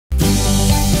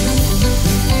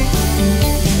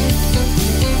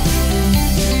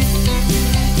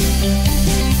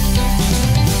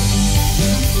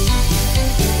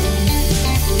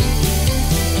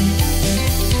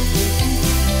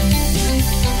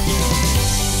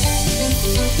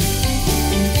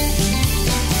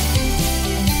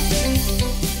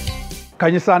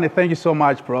Khanyisani, thank you so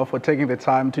much, bro, for taking the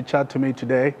time to chat to me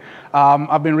today.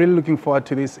 I've been really looking forward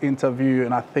to this interview,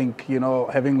 and I think,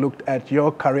 having looked at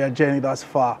your career journey thus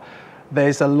far,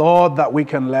 there's a lot that we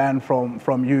can learn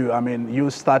from you. I mean,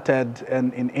 you started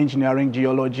in engineering,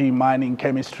 geology, mining,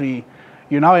 chemistry.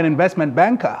 You're now an investment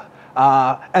banker.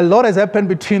 A lot has happened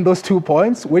between those 2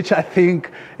 points, which I think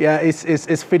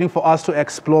is fitting for us to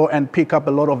explore and pick up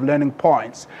a lot of learning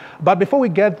points. But before we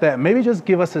get there, maybe just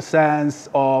give us a sense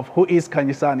of who is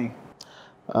Khanyisani.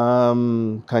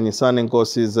 Khanyisani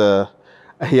Nkosi is a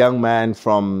young man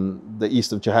from the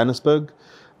east of Johannesburg,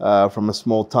 from a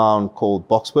small town called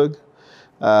Boksburg.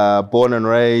 Born and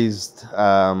raised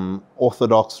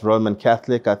Orthodox Roman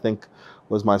Catholic, I think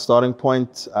was my starting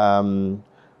point.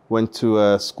 Went to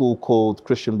a school called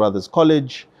Christian Brothers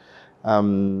College.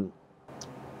 I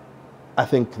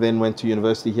think then went to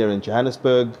university here in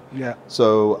Johannesburg. Yeah.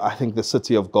 So I think the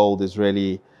city of gold has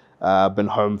really been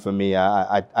home for me.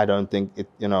 I don't think it,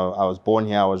 I was born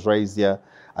here, I was raised here,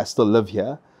 I still live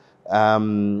here.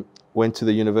 Went to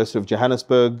the University of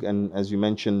Johannesburg and, as you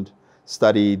mentioned,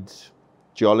 studied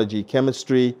geology,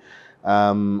 chemistry.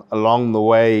 Along the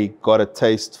way, got a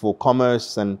taste for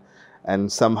commerce and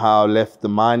somehow left the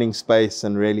mining space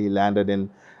and really landed in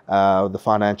the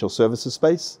financial services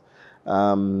space.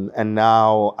 And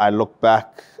now I look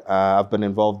back, I've been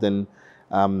involved in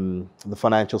the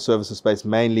financial services space,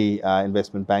 mainly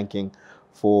investment banking,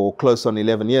 for close on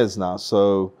 11 years now.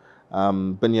 So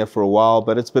been here for a while,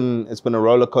 but it's been a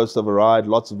roller coaster of a ride,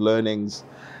 lots of learnings,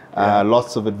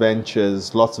 lots of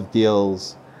adventures, lots of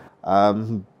deals.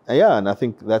 And I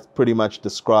think that pretty much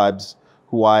describes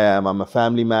who I am. I'm a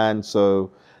family man,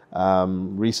 so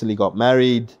recently got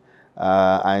married.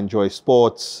 I enjoy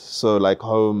sports, so like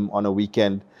home on a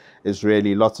weekend is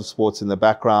really lots of sports in the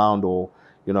background, or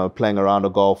playing a round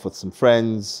of golf with some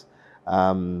friends.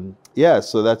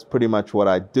 So that's pretty much what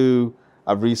I do.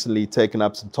 I've recently taken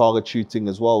up some target shooting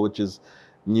as well, which is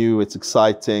new, it's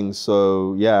exciting.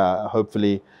 So yeah,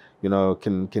 hopefully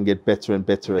can get better and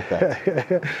better at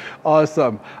that.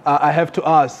 Awesome. I have to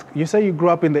ask, you say you grew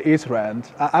up in the East Rand.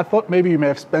 I thought maybe you may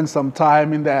have spent some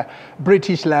time in the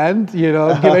British land,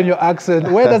 given your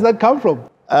accent. Where does that come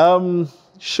from?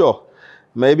 Sure.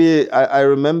 Maybe I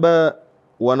remember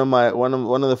one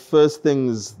of the first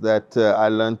things that I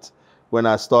learned when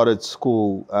I started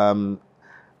school.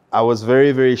 I was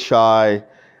very, very shy,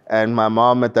 and my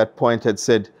mom at that point had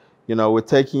said, we're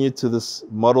taking you to this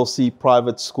Model C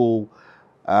private school,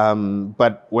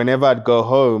 but whenever I'd go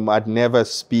home, I'd never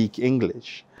speak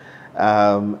English.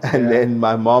 Then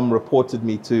my mom reported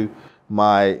me to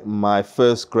my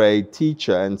first grade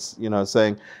teacher, and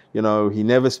saying, he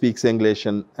never speaks English,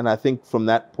 and I think from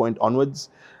that point onwards,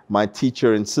 my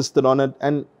teacher insisted on it,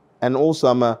 and also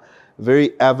I'm a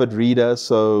very avid reader,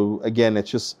 so again, it's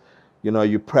just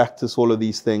you practice all of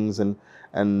these things and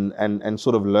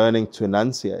sort of learning to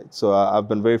enunciate. So I've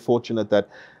been very fortunate that,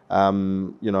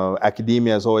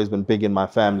 academia has always been big in my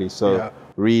family. So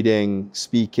reading,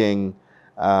 speaking,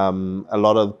 a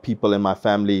lot of people in my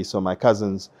family, so my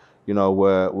cousins,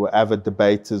 were avid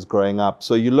debaters growing up.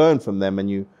 So you learn from them and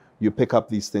you pick up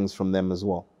these things from them as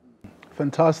well.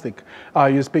 Fantastic.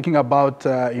 You're speaking about,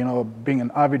 being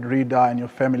an avid reader in your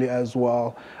family as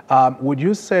well. Would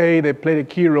you say they played a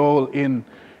key role in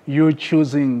you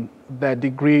choosing the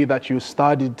degree that you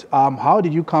studied? How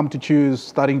did you come to choose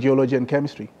studying geology and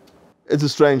chemistry? It's a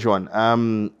strange one.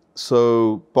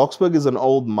 So Boksburg is an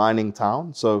old mining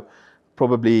town, so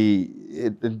probably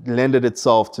it lended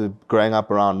itself to growing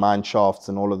up around mine shafts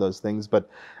and all of those things. But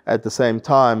at the same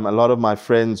time, a lot of my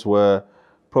friends were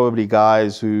probably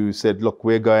guys who said, look,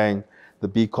 we're going the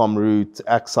BCom route,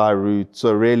 AXI route,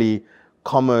 so really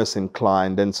commerce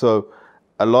inclined. And so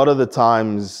a lot of the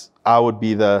times I would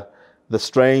be the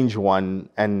strange one,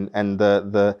 and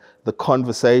the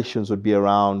conversations would be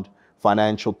around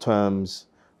financial terms,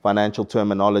 financial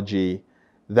terminology.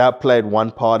 That played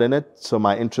one part in it, so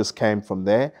my interest came from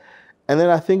there. And then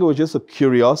I think it was just a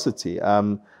curiosity.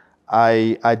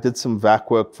 I did some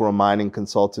VAC work for a mining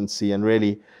consultancy and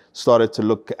really started to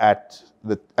look at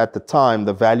the time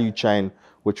the value chain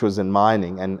which was in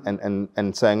mining,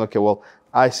 and saying, okay, well,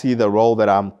 I see the role that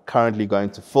I'm currently going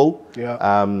to fill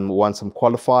once I'm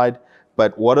qualified,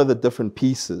 but what are the different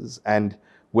pieces and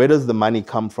where does the money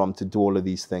come from to do all of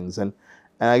these things? And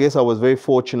I guess I was very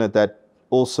fortunate that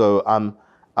also I'm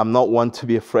not one to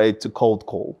be afraid to cold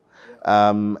call,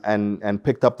 and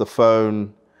picked up the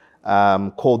phone,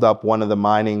 called up one of the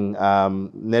mining,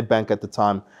 Nedbank at the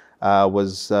time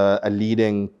was a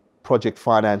leading project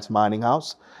finance mining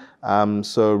house.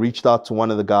 So reached out to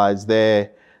one of the guys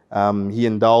there. He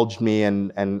indulged me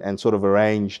and sort of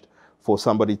arranged for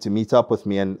somebody to meet up with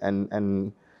me,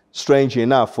 and strangely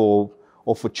enough, or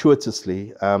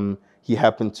fortuitously, he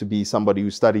happened to be somebody who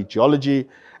studied geology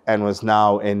and was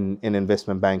now in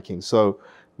investment banking. So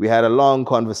we had a long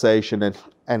conversation,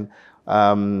 and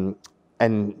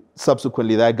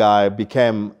subsequently that guy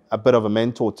became a bit of a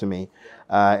mentor to me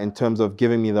in terms of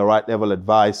giving me the right level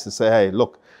advice to say, hey,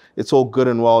 look, it's all good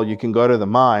and well. You can go to the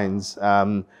mines,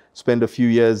 spend a few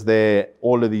years there,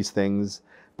 all of these things,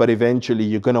 but eventually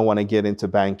you're going to want to get into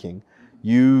banking.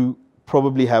 You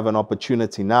probably have an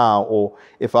opportunity now, or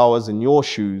if I was in your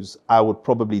shoes, I would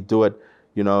probably do it,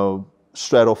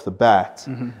 straight off the bat,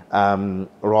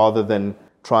 rather than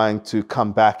trying to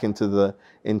come back into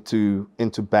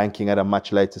banking at a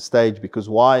much later stage. Because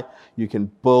why? You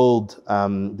can build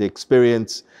the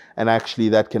experience, and actually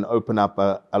that can open up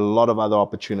a lot of other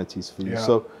opportunities for you.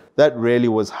 So that really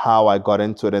was how I got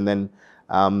into it. And then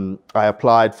I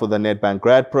applied for the Nedbank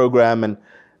grad program,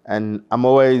 and I'm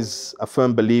always a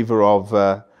firm believer of,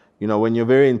 when you're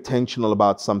very intentional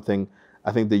about something,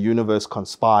 I think the universe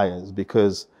conspires,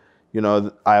 because,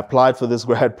 I applied for this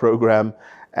grad program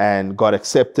and got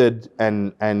accepted.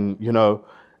 And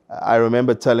I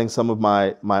remember telling some of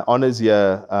my honors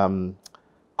year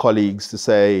colleagues to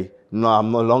say, no,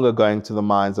 I'm no longer going to the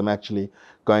mines. I'm actually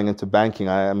going into banking.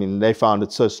 I mean, they found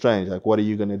it so strange. Like, what are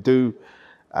you going to do?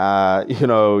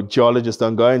 Geologists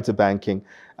don't go into banking.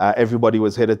 Everybody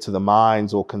was headed to the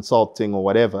mines or consulting or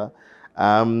whatever.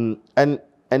 And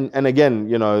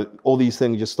again, all these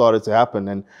things just started to happen,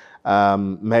 and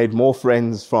made more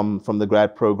friends from the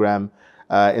grad program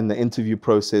in the interview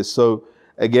process. So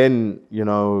again,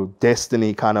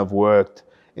 destiny kind of worked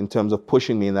in terms of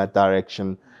pushing me in that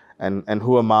direction. And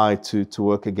who am I to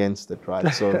work against it,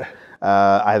 right? So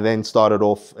I then started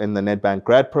off in the Nedbank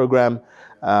grad program.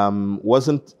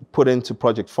 Wasn't put into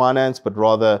project finance, but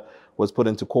rather was put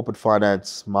into corporate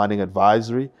finance, mining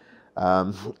advisory.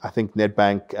 I think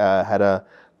Nedbank had a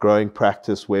growing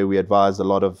practice where we advised a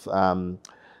lot of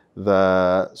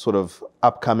the sort of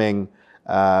upcoming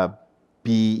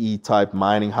BE type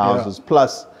mining houses,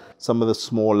 plus some of the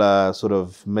smaller sort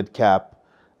of mid-cap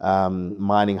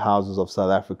mining houses of South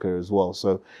Africa as well.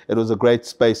 So it was a great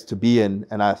space to be in,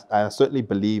 and I certainly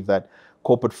believe that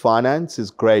corporate finance is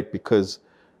great because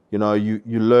you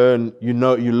learn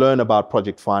about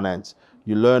project finance,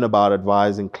 you learn about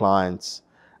advising clients.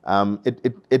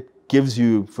 It gives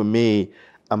you, for me,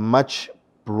 a much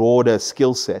broader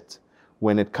skill set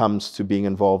when it comes to being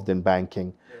involved in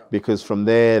banking, because from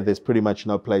there's pretty much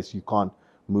no place you can't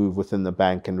move within the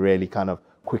bank and really kind of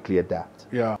quickly adapt.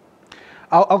 Yeah.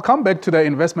 I'll come back to the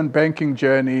investment banking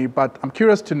journey, but I'm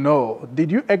curious to know,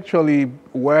 did you actually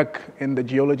work in the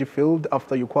geology field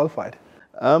after you qualified?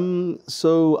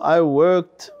 So I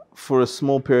worked for a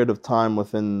small period of time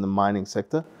within the mining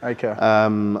sector. Okay.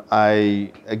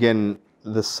 Again,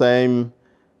 the same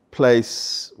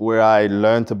place where I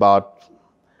learned about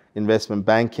investment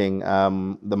banking,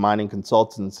 the mining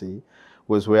consultancy,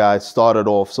 was where I started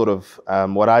off. Sort of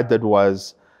what I did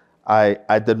was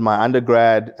I did my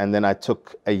undergrad, and then I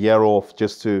took a year off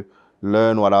just to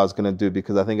learn what I was going to do,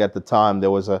 because I think at the time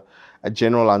there was a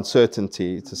general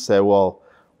uncertainty to say, well,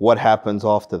 what happens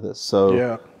after this?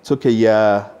 So took a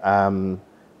year,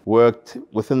 worked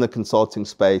within the consulting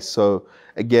space. So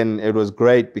again, it was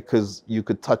great because you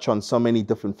could touch on so many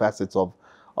different facets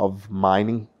of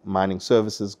mining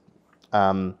services.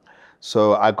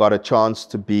 So I got a chance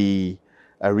to be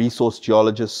a resource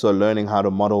geologist, so learning how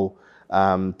to model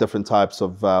different types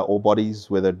of ore bodies,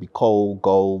 whether it be coal,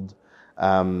 gold,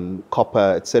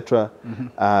 copper, etc.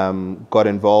 Got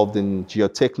involved in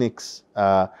geotechnics,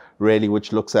 really,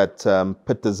 which looks at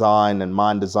pit design and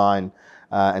mine design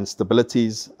and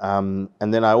stabilities.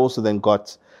 And then I also then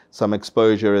got some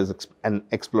exposure as an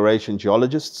exploration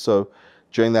geologist. So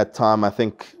during that time, I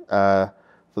think for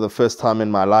the first time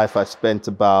in my life, I spent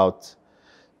about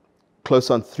close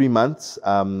on 3 months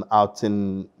out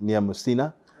near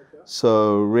Musina.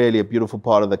 So really a beautiful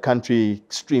part of the country,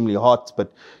 extremely hot,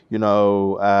 but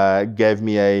gave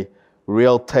me a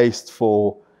real taste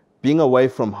for being away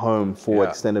from home for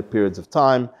extended periods of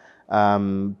time,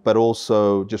 but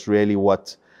also just really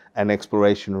what an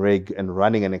exploration rig and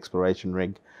running an exploration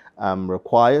rig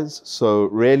requires. So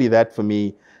really that for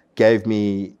me gave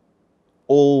me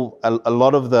a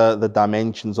lot of the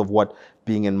dimensions of what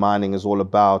being in mining is all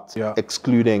about,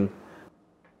 excluding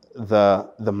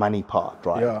the money part,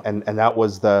 right? And that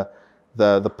was the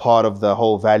part of the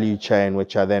whole value chain,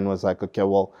 which I then was like, okay,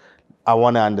 well, I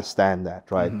want to understand that,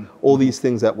 right? All these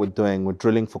things that we're doing, we're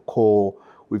drilling for core.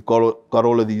 We've got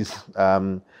all of these,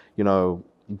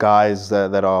 guys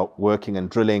that are working and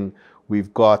drilling.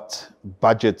 we've got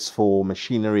budgets for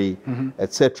machinery,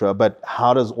 etc. But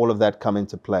how does all of that come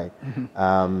into play?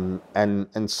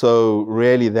 And so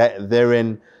really that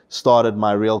therein started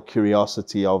my real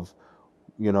curiosity of,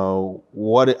 you know,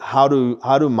 how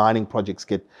do mining projects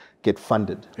get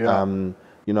funded?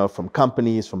 You know, from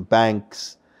companies, from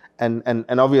banks,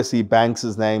 and obviously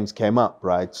banks' names came up,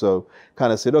 right? So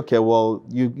kind of said, okay, well,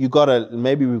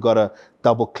 maybe we've got to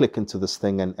double click into this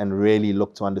thing and really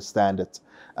look to understand it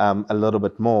a little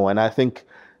bit more. And I think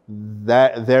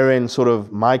that therein sort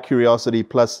of my curiosity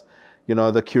plus, you know,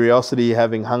 the curiosity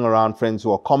having hung around friends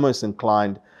who are commerce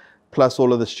inclined, plus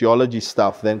all of this geology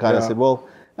stuff, then kind of said, well,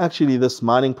 actually this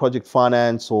mining project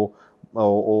finance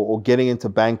or getting into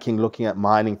banking, looking at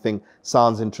mining thing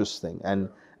sounds interesting. And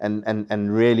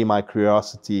really my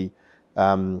curiosity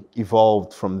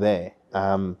evolved from there.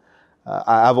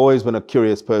 I've always been a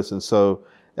curious person, so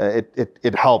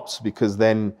it helps because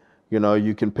then, you know,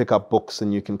 you can pick up books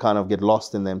and you can kind of get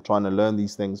lost in them trying to learn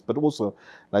these things. But also,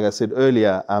 like I said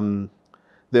earlier,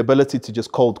 the ability to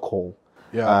just cold call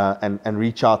and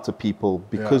reach out to people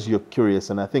because you're curious.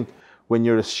 And I think when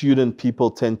you're a student, people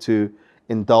tend to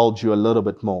indulge you a little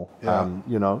bit more,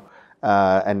 you know,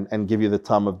 and give you the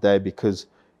time of day because,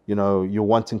 you know, you're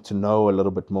wanting to know a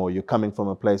little bit more. You're coming from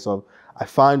a place of, I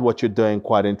find what you're doing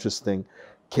quite interesting.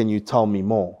 Can you tell me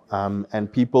more? And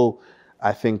people,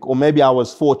 I think, or maybe I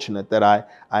was fortunate that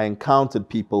I encountered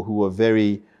people who were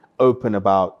very open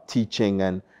about teaching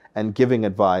and giving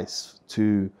advice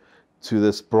to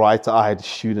this bright-eyed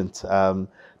student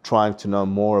trying to know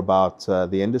more about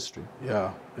the industry.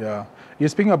 Yeah. You're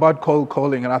speaking about cold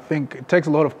calling, and I think it takes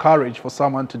a lot of courage for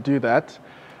someone to do that.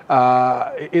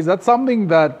 Is that something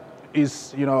that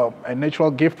is, you know, a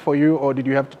natural gift for you, or did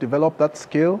you have to develop that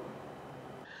skill?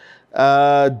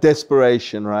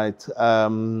 Desperation, right?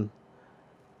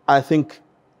 I think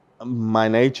my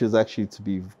nature is actually to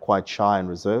be quite shy and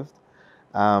reserved.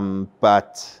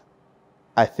 But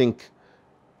I think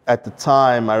at the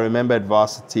time, I remember at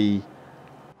varsity,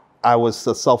 I was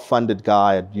a self-funded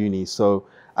guy at uni, so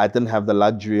I didn't have the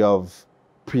luxury of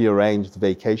pre-arranged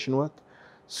vacation work.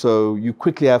 So you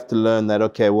quickly have to learn that,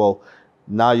 okay, well,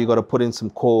 now you got to put in some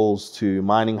calls to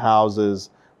mining houses,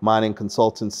 mining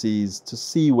consultancies to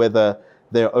see whether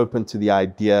they're open to the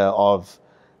idea of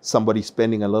somebody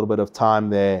spending a little bit of time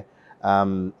there,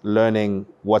 learning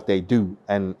what they do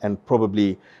and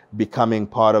probably becoming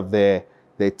part of their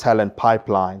talent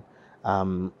pipeline,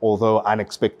 although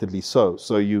unexpectedly so.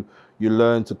 So you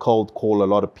learn to cold call a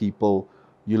lot of people.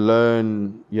 You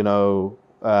learn, you know,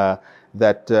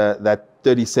 that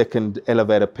 30-second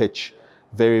elevator pitch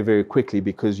very, very quickly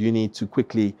because you need to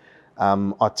quickly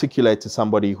articulate to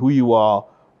somebody who you are,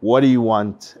 what do you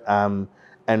want, and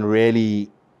really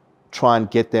try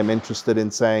and get them interested in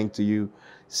saying to you,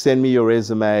 send me your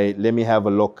resume, let me have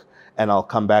a look, and I'll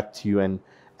come back to you. And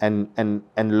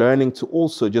learning to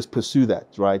also just pursue that,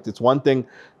 right? It's one thing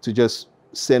to just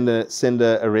send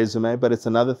a resume, but it's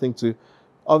another thing to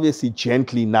obviously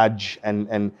gently nudge,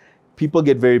 and people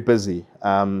get very busy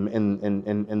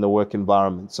in the work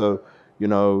environment. So, you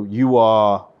know, you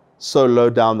are so low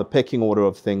down the pecking order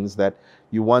of things that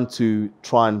you want to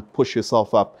try and push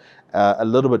yourself up a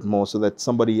little bit more so that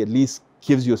somebody at least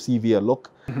gives your CV a look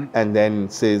and then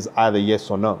says either yes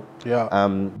or no.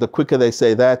 The quicker they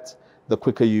say that, the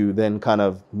quicker you then kind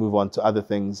of move on to other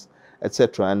things,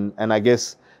 etc. And I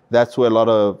guess that's where a lot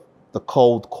of the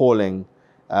cold calling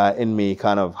in me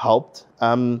kind of helped.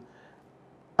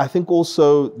 I think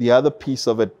also the other piece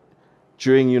of it,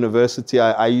 during university,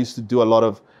 I used to do a lot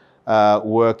of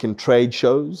work in trade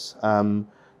shows.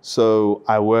 So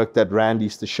I worked at Rand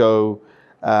Easter Show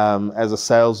as a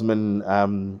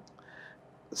salesman,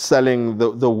 selling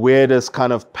the weirdest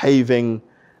kind of paving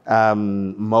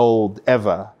mold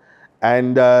ever.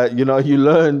 And, you know, you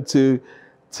learn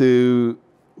to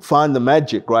find the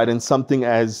magic, right, in something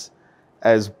as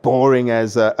boring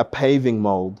as a paving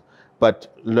mold,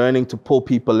 but learning to pull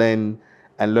people in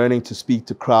and learning to speak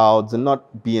to crowds and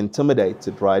not be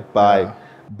intimidated, right,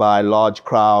 by large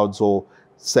crowds, or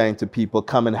saying to people,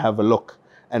 come and have a look,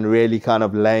 and really kind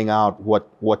of laying out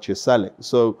what you're selling.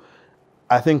 So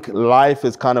I think life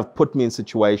has kind of put me in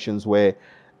situations where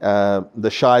the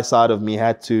shy side of me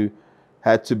had to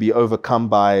be overcome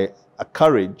by a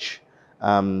courage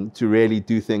to really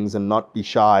do things and not be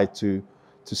shy to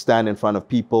stand in front of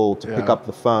people, to pick up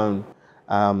the phone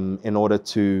in order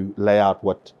to lay out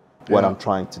what I'm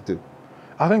trying to do.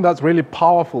 I think that's really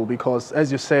powerful because,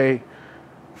 as you say,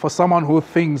 for someone who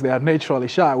thinks they are naturally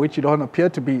shy, which you don't appear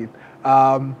to be,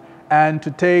 and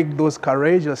to take those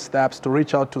courageous steps to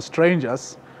reach out to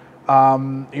strangers,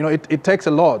 You know, it takes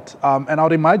a lot. And I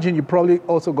would imagine you probably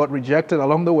also got rejected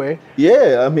along the way.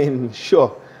 Yeah, I mean,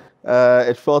 sure.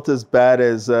 It felt as bad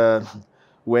as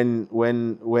when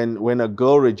a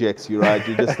girl rejects you, right?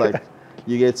 You just like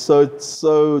you get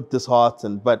so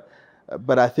disheartened. But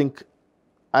I think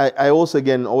I also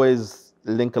again always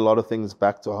link a lot of things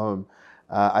back to home.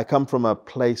 I come from a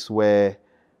place where,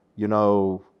 you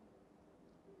know,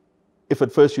 if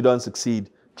at first you don't succeed,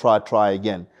 try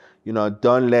again. You know,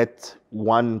 don't let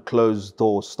one closed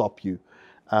door stop you.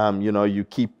 You know, you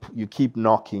keep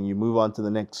knocking, you move on to the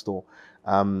next door.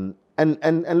 And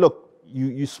look,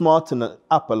 you smarten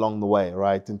up along the way,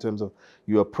 right? In terms of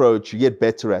your approach, you get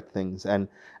better at things. And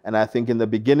I think in the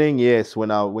beginning, yes,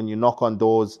 when you knock on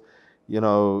doors, you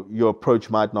know, your approach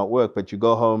might not work, but you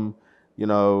go home, you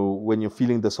know, when you're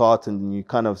feeling disheartened, and you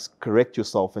kind of correct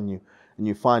yourself, and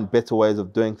you find better ways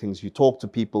of doing things. You talk to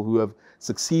people who have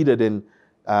succeeded in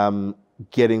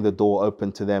getting the door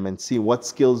open to them and see what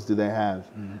skills do they have.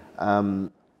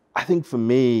 I think for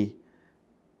me,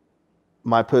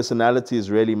 my personality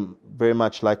is really very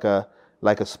much like a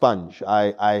sponge.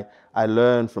 I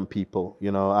learn from people.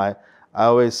 You know, I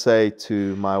always say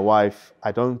to my wife,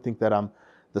 I don't think that I'm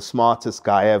the smartest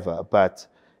guy ever, but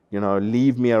you know,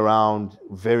 leave me around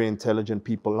very intelligent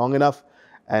people long enough,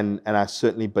 and I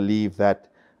certainly believe that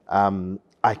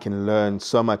I can learn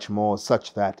so much more,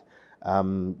 such that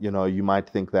you know, you might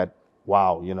think that,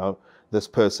 wow, you know, this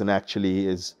person actually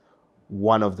is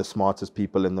one of the smartest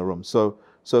people in the room. So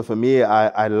for me,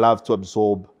 I love to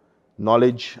absorb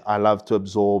knowledge. I love to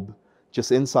absorb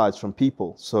just insights from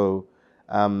people. So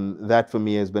that for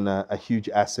me has been a huge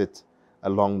asset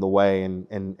along the way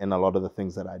in a lot of the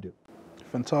things that I do.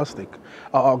 Fantastic.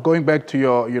 Going back to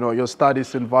your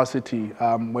studies in varsity,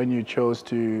 when you chose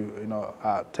to,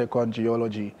 take on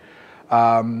geology,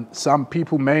 some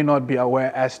people may not be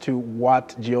aware as to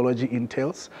what geology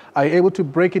entails. Are you able to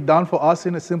break it down for us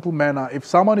in a simple manner? If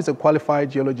someone is a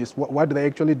qualified geologist, what do they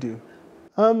actually do?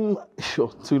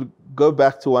 Sure. To go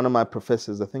back to one of my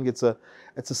professors, I think it's a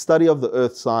study of the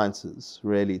earth sciences,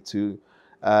 really.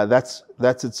 That's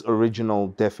its original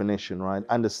definition, right?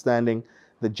 Understanding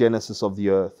the genesis of the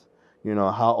earth, you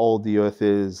know, how old the earth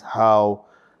is, how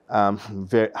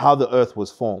the earth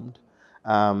was formed,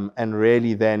 and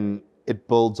really then it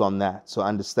builds on that. So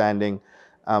understanding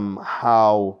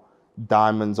how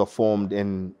diamonds are formed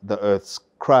in the earth's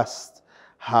crust,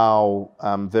 how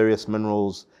various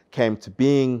minerals came to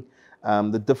being,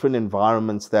 the different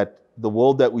environments, that the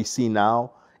world that we see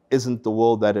now isn't the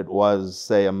world that it was,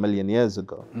 say, 1,000,000 years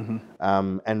ago.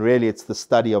 And really it's the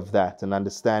study of that and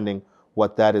understanding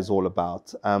what that is all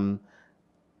about.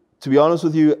 To be honest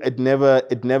with you, it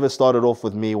never started off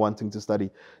with me wanting to study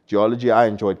geology. I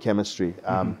enjoyed chemistry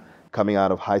coming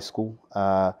out of high school.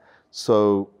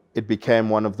 So it became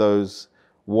one of those,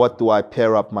 what do I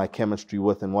pair up my chemistry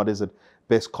with, and what is it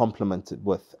best complemented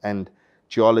with? And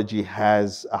geology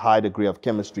has a high degree of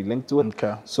chemistry linked to it.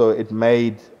 Okay. So it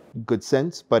made good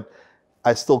sense, but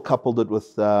I still coupled it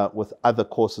with other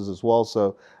courses as well.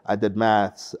 So I did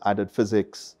maths, I did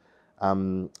physics,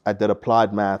 I did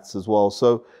applied maths as well.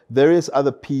 So various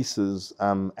other pieces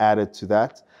added to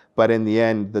that. But in the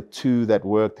end, the two that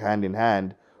worked hand in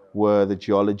hand were the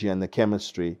geology and the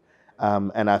chemistry.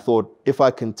 And I thought, if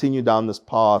I continue down this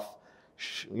path,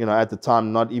 you know, at the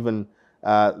time, not even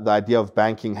the idea of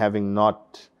banking having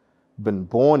not been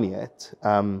born yet,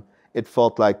 it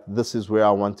felt like this is where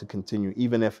I want to continue,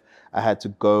 even if I had to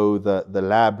go the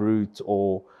lab route,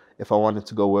 or if I wanted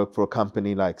to go work for a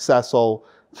company like Sasol,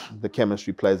 the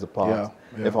chemistry plays a part.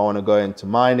 Yeah. If I want to go into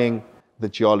mining, the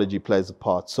geology plays a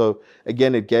part. So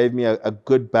again, it gave me a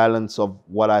good balance of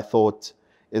what I thought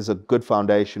is a good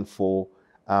foundation for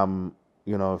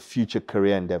you know, future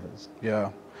career endeavors.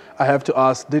 Yeah. I have to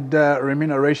ask, did the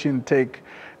remuneration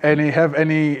have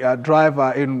any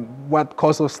driver in what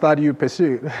course of study you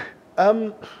pursued?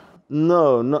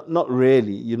 No, not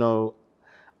really. You know,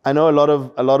 I know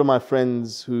a lot of my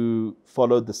friends who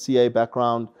followed the CA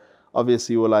background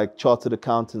obviously were like chartered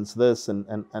accountants, this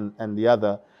and the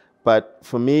other. But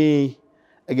for me,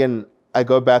 again, I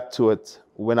go back to it.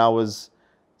 When I was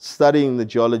studying the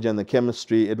geology and the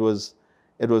chemistry, it was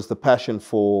the passion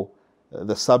for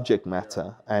the subject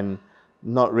matter, and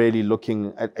not really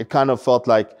looking. It kind of felt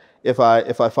like if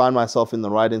I find myself in the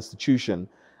right institution,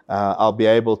 I'll be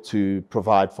able to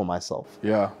provide for myself.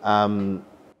 Yeah.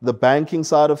 The banking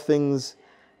side of things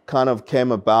kind of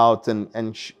came about, and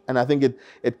I think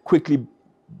it quickly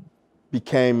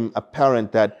became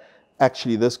apparent that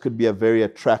actually this could be a very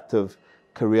attractive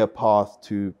career path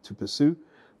to pursue.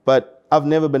 But I've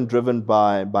never been driven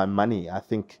by money. I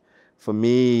think for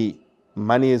me,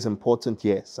 money is important.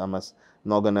 Yes,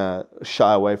 not gonna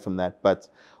shy away from that. But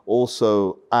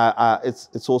also,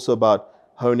 it's also about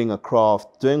honing a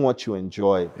craft, doing what you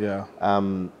enjoy. Yeah.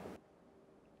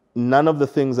 None of the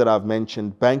things that I've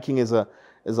mentioned. Banking is a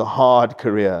hard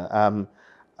career.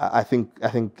 I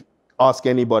think ask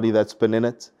anybody that's been in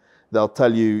it, they'll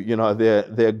tell you,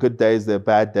 there are good days, there are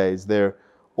bad days, there are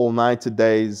all-nighter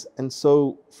days, and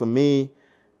so for me,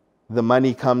 the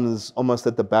money comes almost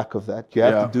at the back of that. You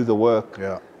have to do the work.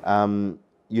 Yeah.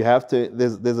 You have to.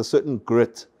 There's a certain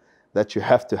grit that you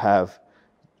have to have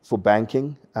for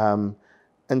banking.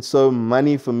 And so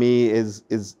money for me is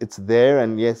it's there,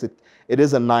 and yes, it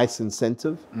is a nice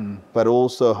incentive, but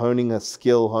also honing a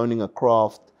skill, honing a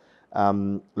craft,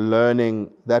 learning,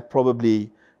 that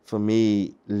probably for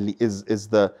me is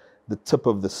the tip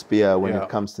of the spear when it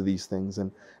comes to these things,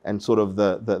 and sort of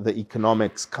the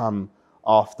economics come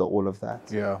after all of that.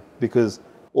 Yeah. Because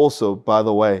also, by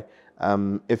the way,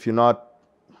 if you're not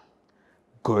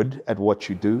good at what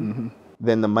you do,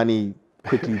 then the money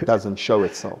quickly doesn't show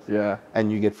itself. Yeah.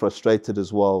 And you get frustrated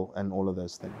as well, and all of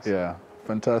those things. Yeah.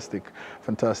 Fantastic.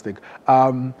 Fantastic.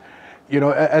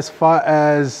 As far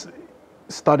as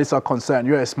studies are concerned,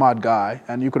 you're a smart guy,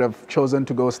 and you could have chosen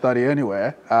to go study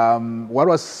anywhere. What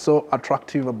was so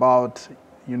attractive about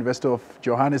University of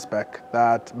Johannesburg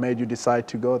that made you decide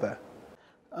to go there?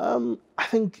 I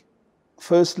think,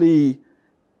 firstly,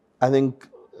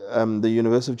 the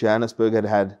University of Johannesburg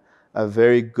had a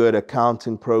very good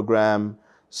accounting program.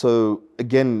 So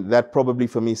again, that probably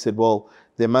for me said, well,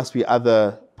 there must be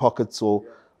other pockets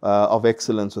of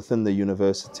excellence within the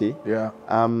university. Yeah.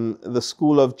 The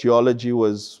School of Geology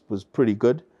was pretty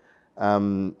good.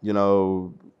 You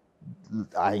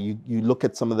look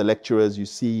at some of the lecturers, you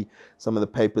see some of the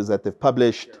papers that they've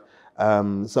published,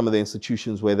 some of the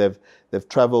institutions where they've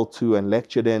traveled to and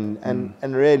lectured in,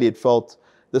 and really it felt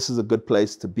this is a good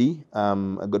place to be,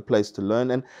 a good place to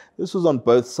learn. And this was on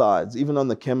both sides, even on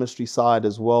the chemistry side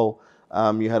as well.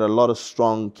 You had a lot of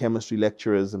strong chemistry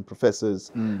lecturers and professors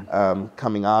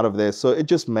coming out of there. So it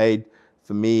just made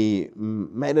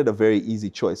it a very easy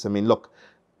choice. I mean, look,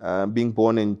 being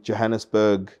born in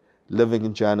Johannesburg, living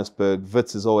in Johannesburg,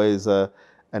 Wits is always a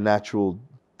natural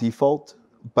default.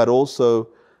 But also,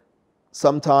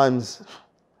 sometimes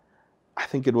I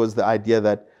think it was the idea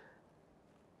that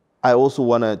I also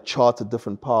want to chart a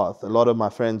different path. A lot of my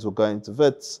friends were going to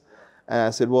Wits, and I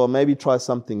said, well, maybe try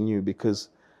something new, because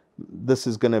this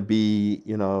is going to be,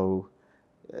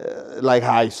 like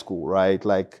high school, right?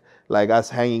 Like us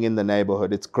hanging in the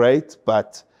neighborhood. It's great,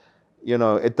 but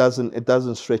it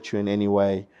doesn't stretch you in any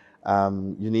way.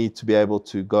 You need to be able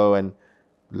to go and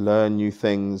learn new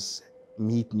things,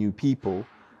 meet new people,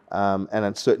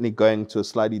 and certainly going to a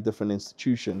slightly different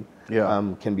institution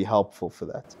can be helpful for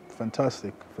that.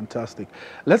 Fantastic, fantastic.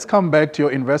 Let's come back to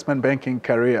your investment banking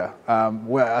career,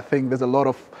 where I think there's a lot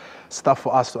of stuff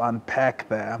for us to unpack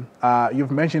there. You've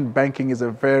mentioned banking is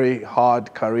a very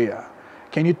hard career.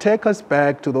 Can you take us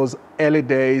back to those early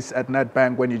days at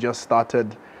Nedbank when you just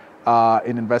started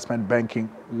in investment banking?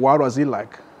 What was it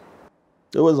like?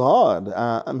 It was hard.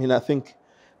 I think,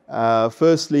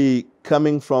 firstly,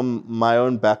 coming from my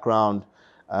own background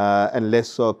and less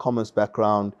so a commerce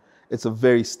background, it's a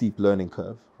very steep learning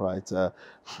curve, right?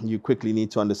 You quickly need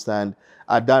to understand.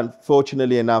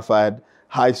 Fortunately enough, I had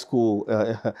high school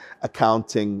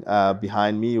accounting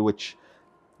behind me, which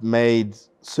made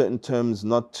certain terms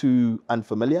not too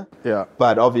unfamiliar. Yeah.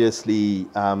 But obviously,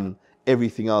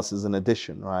 everything else is an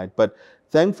addition, right? But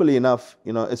thankfully enough,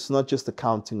 it's not just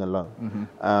accounting alone.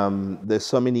 There's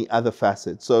so many other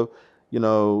facets. So,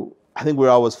 I think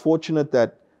where I was fortunate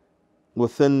that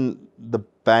within the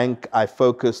bank, I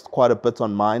focused quite a bit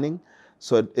on mining.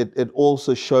 So it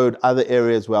also showed other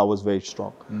areas where I was very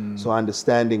strong. So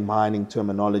understanding mining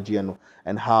terminology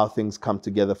and how things come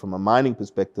together from a mining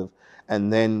perspective,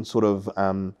 and then sort of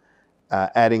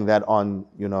adding that on,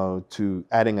 to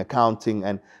adding accounting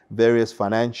and various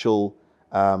financial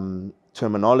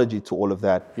terminology to all of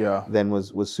that, then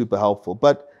was super helpful.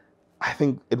 But I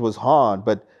think it was hard.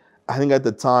 But I think at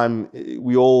the time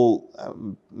we all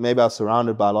maybe are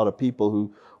surrounded by a lot of people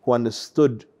who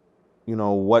understood,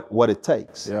 what it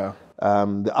takes. Yeah.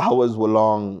 The hours were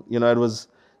long. It was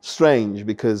strange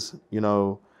because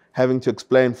having to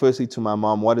explain firstly to my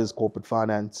mom what is corporate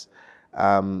finance.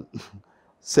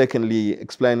 Secondly,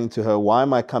 explaining to her why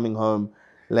am I coming home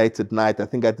late at night. I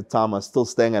think at the time I was still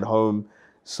staying at home.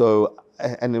 So,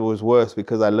 and it was worse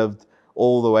because I lived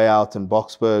all the way out in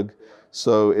Boksburg.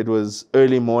 So it was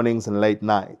early mornings and late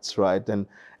nights, right?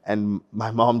 And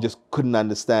my mom just couldn't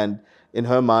understand. In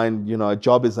her mind, a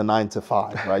job is a 9 to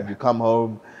 5, right? You come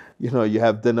home, you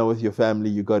have dinner with your family,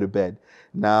 you go to bed.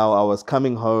 Now I was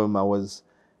coming home, I was,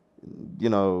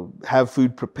 have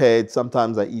food prepared.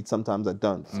 Sometimes I eat, sometimes I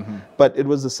don't. But it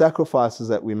was the sacrifices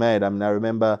that we made. I mean, I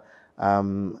remember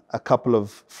a couple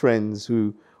of friends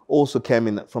who also came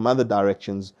in from other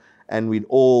directions, and we'd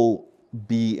all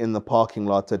be in the parking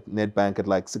lot at Nedbank at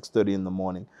like 6:30 in the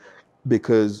morning,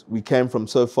 because we came from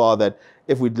so far that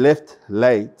if we'd left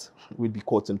late, we'd be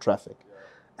caught in traffic.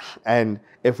 And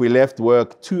if we left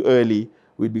work too early,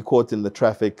 we'd be caught in the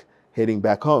traffic heading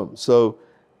back home. So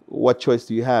what choice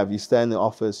do you have? You stay in the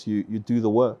office, you do the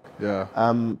work. Yeah.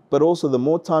 But also the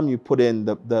more time you put in,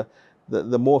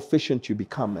 the more efficient you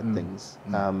become at things.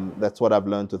 That's what I've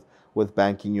learned with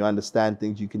banking. You understand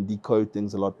things, you can decode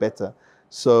things a lot better.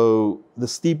 So the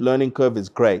steep learning curve is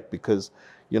great, because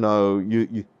you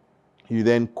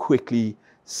then quickly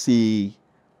see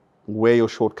where your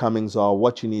shortcomings are,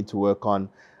 what you need to work on,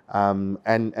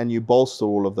 and you bolster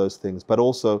all of those things. But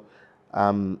also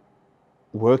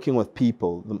working with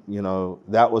people,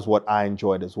 that was what I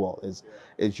enjoyed as well, is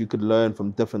you could learn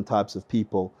from different types of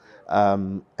people.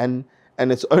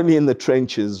 And it's only in the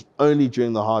trenches, only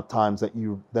during the hard times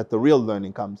that the real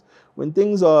learning comes. When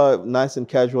things are nice and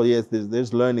casual, yes,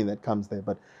 there's learning that comes there,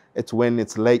 but it's when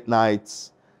it's late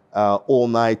nights,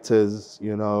 all-nighters,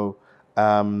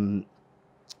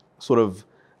 sort of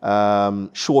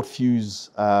short fuse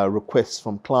requests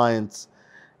from clients,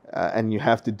 and you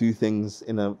have to do things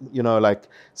in a, like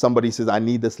somebody says, I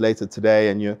need this later today,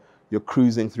 and you're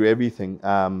cruising through everything,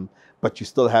 but you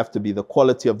still have to be, the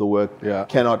quality of the work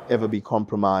cannot ever be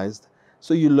compromised.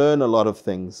 So you learn a lot of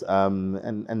things,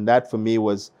 and that for me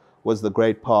was the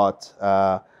great part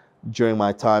during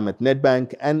my time at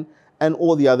Nedbank and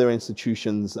all the other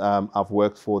institutions I've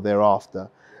worked for thereafter.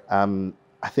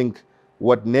 I think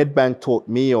what Nedbank taught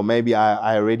me, or maybe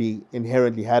I already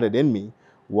inherently had it in me,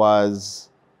 was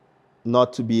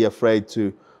not to be afraid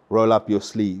to roll up your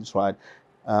sleeves, right?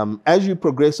 As you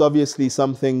progress, obviously,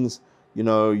 some things,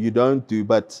 you don't do,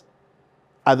 but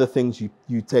other things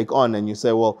you take on, and you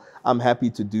say, well, I'm happy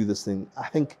to do this thing. I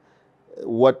think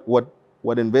what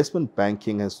investment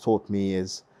banking has taught me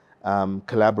is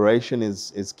collaboration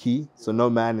is key. So no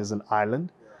man is an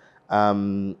island.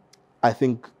 I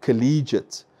think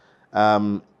collegiate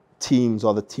teams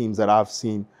are the teams that I've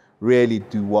seen really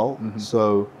do well.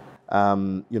 So,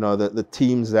 the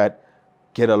teams that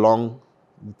get along,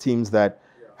 the teams that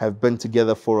have been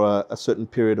together for a certain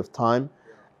period of time,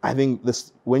 I think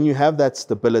when you have that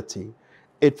stability,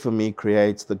 it for me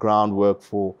creates the groundwork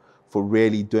for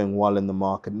really doing well in the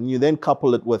market. And you then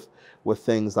couple it with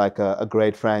things like a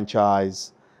great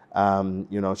franchise,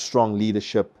 strong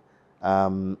leadership,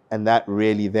 and that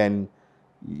really then,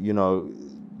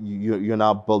 you're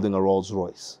now building a Rolls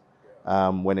Royce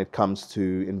when it comes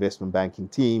to investment banking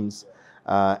teams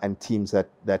and teams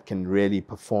that can really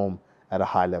perform at a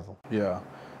high level. Yeah,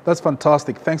 that's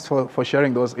fantastic. Thanks for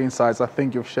sharing those insights. I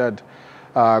think you've shared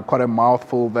quite a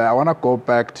mouthful there. I want to go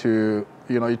back to,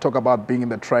 you talk about being in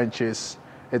the trenches.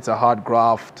 It's a hard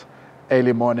graft,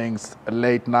 early mornings,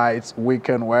 late nights,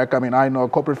 weekend work. I mean, I know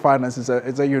corporate finance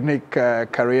is a unique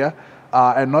career,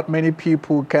 and not many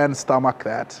people can stomach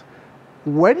that.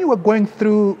 When you were going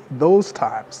through those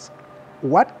times,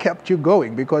 what kept you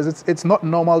going? Because it's not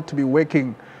normal to be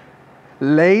working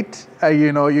late.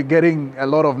 You're getting a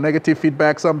lot of negative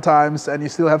feedback sometimes, and you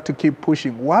still have to keep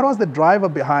pushing. What was the driver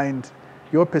behind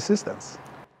your persistence?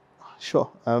 Sure.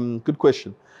 Good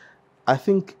question. I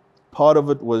think part of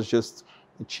it was just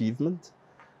achievement,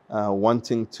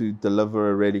 wanting to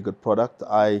deliver a really good product.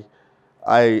 I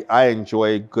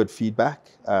enjoy good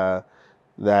feedback,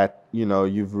 that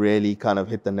you've really kind of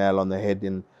hit the nail on the head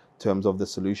in terms of the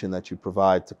solution that you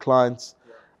provide to clients.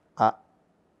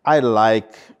 I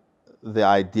like the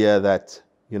idea that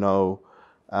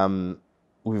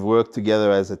we've worked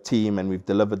together as a team and we've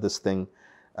delivered this thing,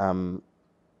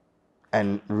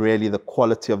 and really the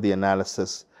quality of the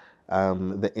analysis,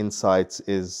 the insights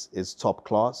is top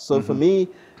class. So for me,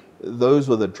 those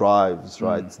were the drives,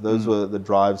 right? Those were the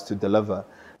drives to deliver.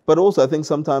 But also, I think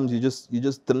sometimes you just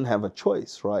didn't have a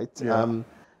choice, right? Yeah.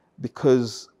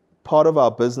 Because part of our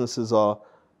businesses are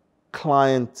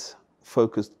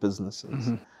client-focused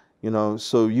businesses,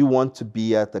 so you want to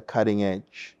be at the cutting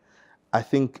edge. I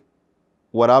think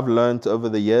what I've learned over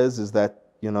the years is that,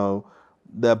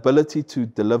 the ability to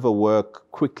deliver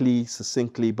work quickly,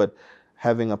 succinctly, but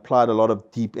having applied a lot of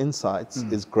deep insights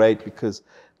is great, because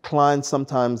clients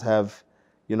sometimes have,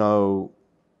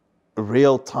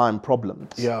 real-time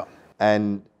problems. Yeah.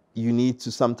 And you need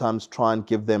to sometimes try and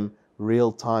give them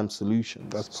real-time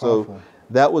solutions. That's powerful. So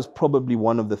that was probably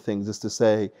one of the things, is to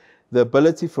say the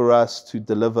ability for us to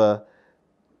deliver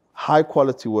high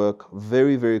quality work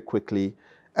very, very quickly.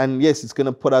 And yes, it's going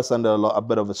to put us under a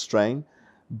bit of a strain,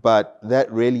 but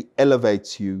that really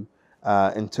elevates you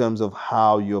in terms of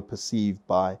how you're perceived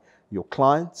by your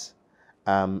clients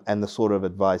and the sort of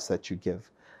advice that you give.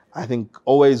 I think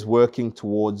always working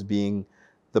towards being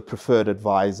the preferred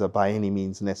advisor by any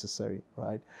means necessary,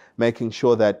 right? Making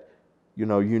sure that you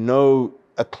know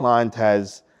a client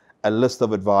has a list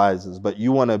of advisors, but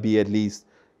you want to be at least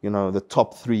the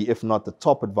top 3, if not the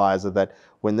top advisor, that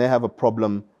when they have a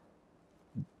problem,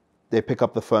 they pick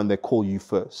up the phone, they call you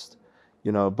first,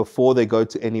 before they go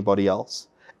to anybody else.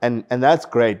 And that's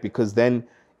great, because then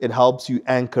it helps you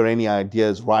anchor any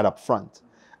ideas right up front,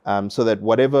 so that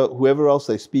whoever else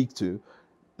they speak to,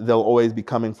 they'll always be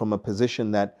coming from a position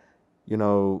that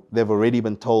they've already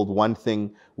been told one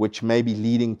thing, which may be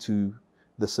leading to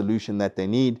the solution that they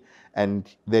need,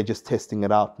 and they're just testing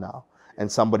it out now.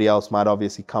 And somebody else might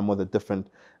obviously come with a different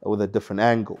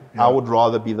angle. Yeah. I would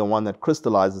rather be the one that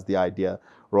crystallizes the idea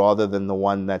rather than the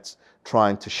one that's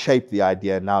trying to shape the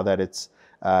idea now that it's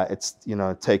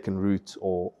taken root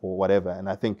or whatever. And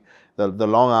I think the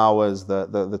long hours,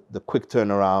 the quick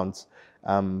turnarounds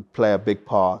play a big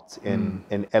part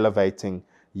in elevating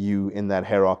you in that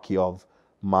hierarchy of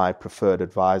my preferred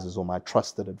advisors or my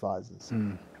trusted advisors.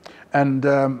 And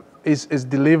is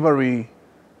delivery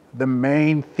the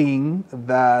main thing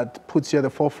that puts you at the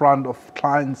forefront of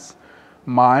clients'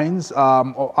 minds,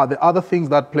 or are there other things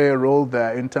that play a role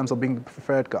there in terms of being the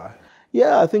preferred guy?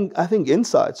 Yeah, I think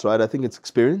insights, right? I think it's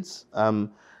experience.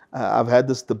 I've had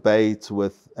this debate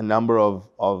with a number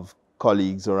of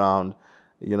colleagues around,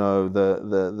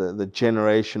 the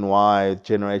Generation Y,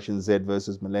 Generation Z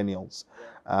versus millennials,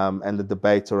 and the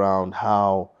debate around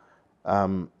how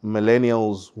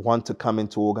millennials want to come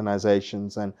into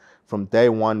organizations and from day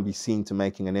one be seen to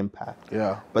making an impact.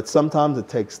 Yeah. But sometimes it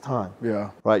takes time. Yeah.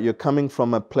 Right? You're coming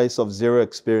from a place of zero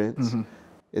experience.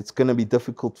 It's going to be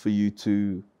difficult for you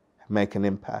to make an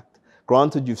impact.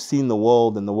 Granted, you've seen the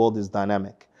world and the world is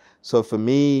dynamic. So for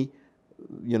me,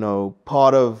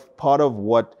 part of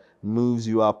what moves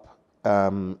you up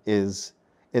is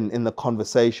in the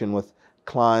conversation with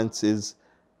clients is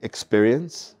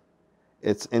experience,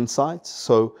 it's insights.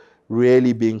 So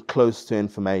really being close to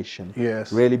information,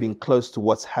 yes, really being close to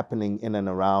what's happening in and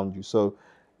around you. So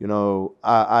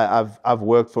I've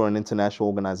worked for an international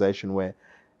organization where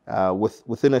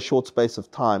within a short space of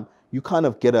time you kind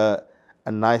of get a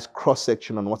nice cross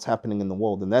section on what's happening in the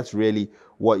world, and that's really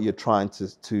what you're trying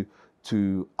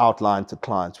to outline to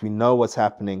clients. We know what's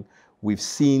happening. We've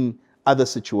seen other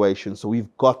situations, so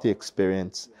we've got the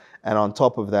experience, and on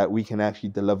top of that, we can actually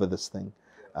deliver this thing.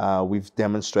 We've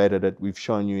demonstrated it. We've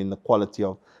shown you in the quality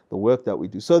of the work that we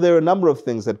do. So there are a number of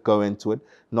things that go into it,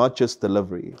 not just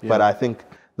delivery. Yeah. But I think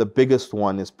the biggest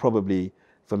one is probably,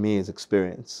 for me, is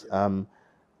experience.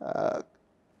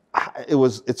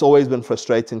 It's always been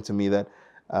frustrating to me that,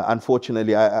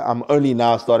 unfortunately, I'm only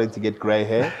now starting to get gray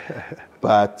hair.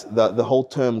 But the whole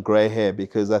term gray hair,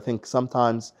 because I think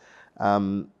sometimes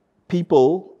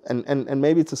people, and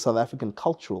maybe it's a South African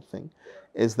cultural thing,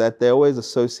 is that they always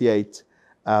associate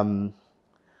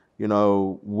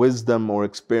wisdom or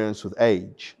experience with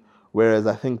age. Whereas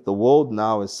I think the world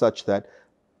now is such that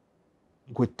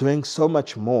we're doing so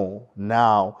much more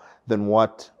now than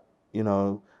what,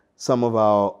 some of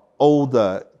our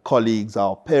older colleagues,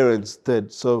 our parents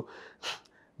did. So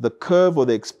the curve or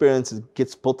the experience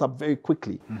gets built up very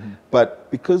quickly. But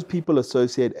because people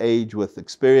associate age with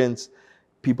experience,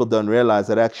 people don't realize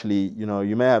that actually,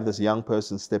 you may have this young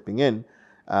person stepping in,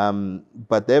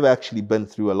 but they've actually been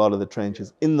through a lot of the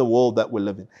trenches in the world that we're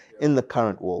living in the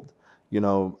current world.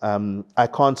 I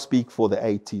can't speak for the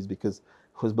 80s because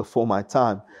it was before my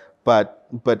time, but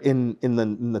in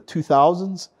the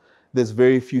 2000s, there's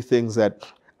very few things that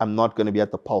I'm not going to be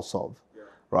at the pulse of,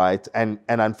 right? And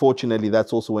unfortunately,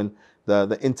 that's also when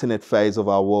the internet phase of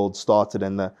our world started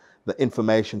and the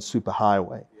information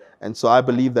superhighway. And so I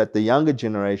believe that the younger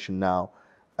generation now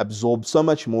absorbs so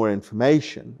much more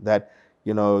information that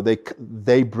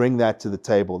they bring that to the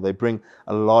table. They bring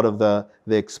a lot of the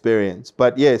experience.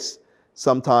 But yes,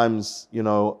 sometimes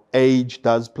age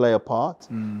does play a part,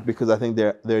 because I think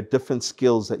there are different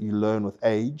skills that you learn with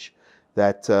age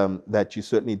that you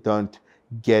certainly don't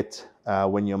get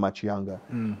when you're much younger.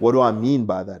 What do I mean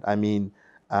by that? I mean,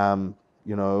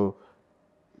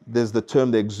 there's the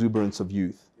term the exuberance of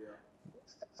youth.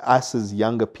 Us as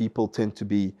younger people tend to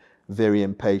be very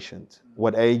impatient.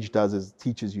 What age does is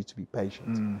teaches you to be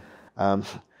patient.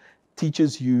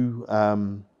 Teaches you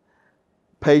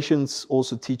patience,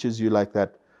 also teaches you like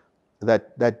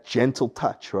that gentle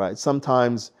touch, right?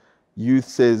 Sometimes Youth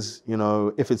says, you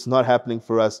know, if it's not happening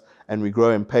for us and we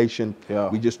grow impatient, Yeah.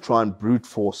 we just try and brute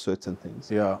force certain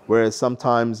things. Yeah. Whereas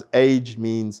sometimes age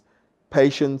means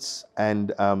patience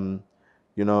and,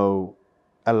 you know,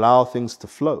 allow things to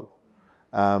flow.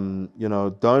 You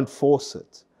know, don't force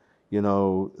it. You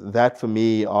know, that for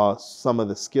me are some of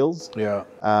the skills. Yeah.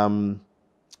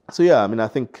 So yeah, I mean, I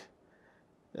think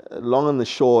long and the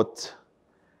short,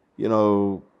 you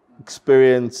know,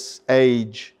 experience,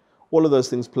 age, all of those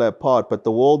things play a part. But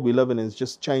the world we live in has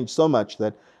just changed so much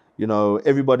that, you know,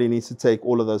 everybody needs to take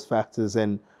all of those factors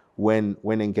in when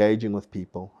engaging with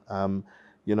people.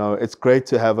 You know, it's great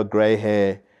to have a gray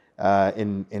hair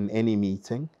in any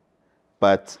meeting,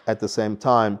 but at the same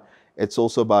time, it's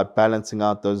also about balancing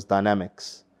out those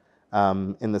dynamics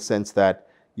in the sense that,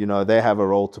 you know, they have a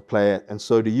role to play and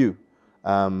so do you.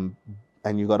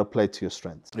 And you got to play to your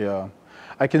strengths. Yeah.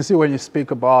 I can see when you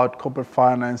speak about corporate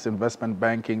finance, investment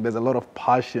banking, there's a lot of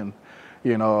passion,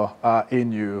 you know,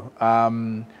 in you.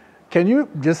 Can you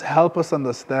just help us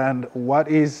understand what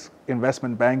is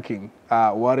investment banking?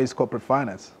 What is corporate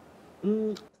finance?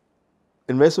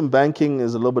 Investment banking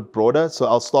is a little bit broader, so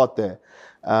I'll start there.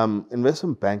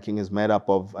 Investment banking is made up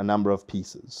of a number of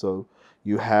pieces. So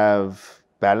you have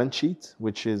balance sheet,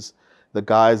 which is the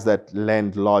guys that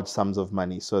lend large sums of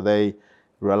money. So they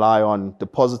rely on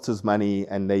depositors' money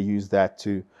and they use that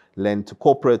to lend to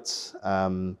corporates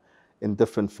in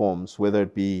different forms, whether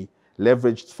it be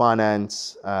leveraged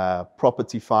finance,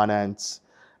 property finance,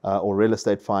 or real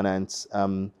estate finance.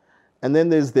 And then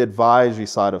there's the advisory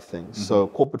side of things. Mm-hmm. So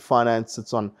corporate finance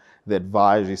sits on the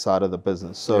advisory side of the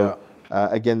business. So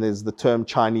again, there's the term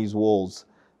Chinese walls.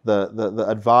 The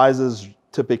advisors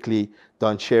typically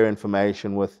don't share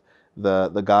information with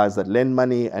the guys that lend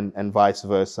money and vice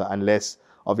versa, unless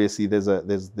obviously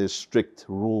there's strict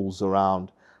rules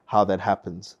around how that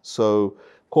happens. So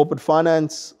corporate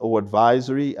finance or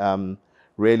advisory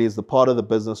really is the part of the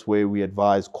business where we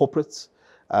advise corporates.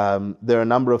 There are a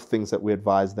number of things that we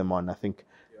advise them on. I think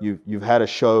you've had a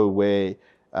show where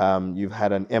you've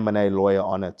had an M&A lawyer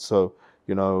on it. So,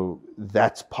 you know,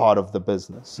 that's part of the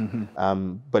business.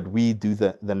 Mm-hmm. But we do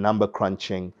the number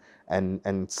crunching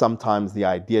and sometimes the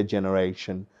idea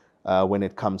generation when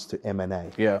it comes to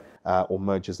M&A or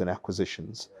mergers and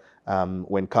acquisitions.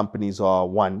 When companies are,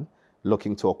 one,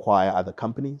 looking to acquire other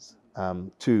companies,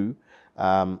 two,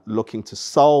 looking to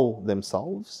sell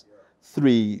themselves,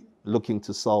 three, looking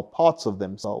to sell parts of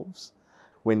themselves.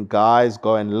 When guys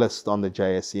go and list on the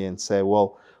JSE and say,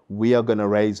 well, we are going to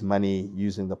raise money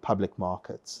using the public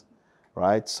markets,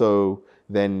 right? So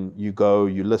then you go,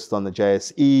 you list on the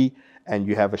JSE and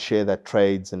you have a share that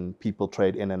trades and people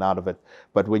trade in and out of it.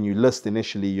 But when you list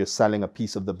initially, you're selling a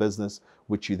piece of the business,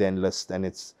 which you then list and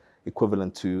it's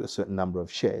equivalent to a certain number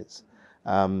of shares.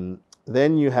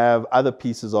 Then you have other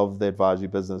pieces of the advisory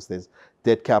business. There's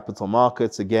debt capital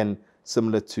markets. Again,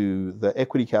 similar to the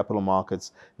equity capital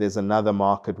markets, there's another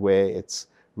market where it's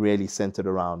really centered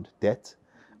around debt.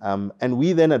 And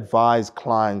we then advise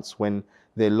clients when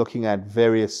they're looking at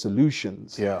various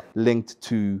solutions linked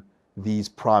to these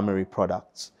primary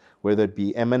products, whether it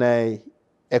be M&A,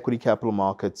 equity capital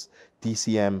markets,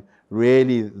 DCM.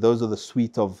 Really, those are the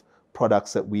suite of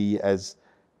products that we as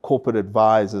corporate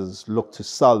advisors look to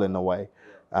sell in a way.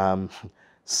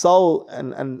 Sell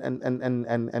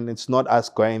and it's not us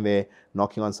going there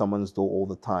knocking on someone's door all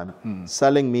the time.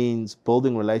 Selling means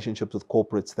building relationships with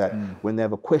corporates that when they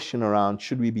have a question around,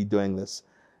 should we be doing this?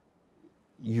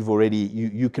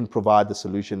 You can provide the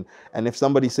solution. And if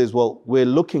somebody says, well, we're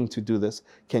looking to do this,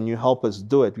 can you help us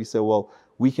do it? We say, well,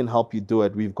 we can help you do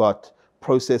it. We've got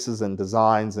processes and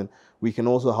designs, and we can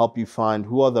also help you find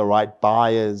who are the right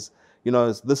buyers. You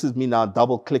know, this is me now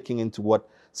double clicking into what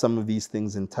some of these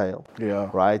things entail,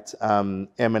 right?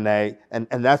 M&A, and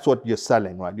that's what you're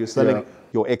selling, right? You're selling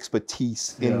your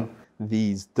expertise in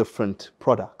these different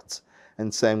products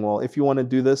and saying, well, if you want to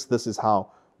do this, this is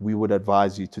how we would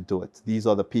advise you to do it. These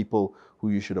are the people who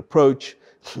you should approach.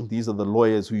 These are the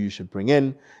lawyers who you should bring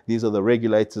in. These are the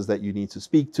regulators that you need to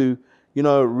speak to. You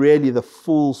know, really the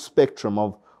full spectrum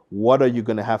of what are you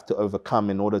going to have to overcome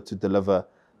in order to deliver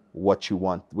what you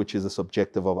want, which is this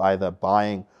objective of either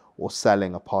buying or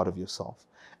selling a part of yourself.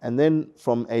 And then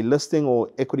from a listing or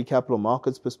equity capital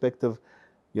markets perspective,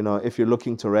 you know, if you're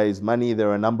looking to raise money, there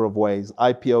are a number of ways.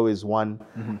 IPO is one,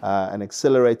 an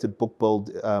accelerated book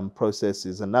build process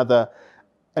is another.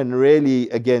 And really,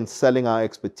 again, selling our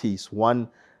expertise. One,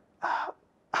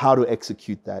 how to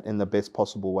execute that in the best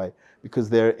possible way, because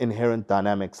there are inherent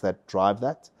dynamics that drive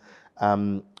that.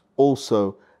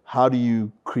 Also, how do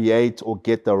you create or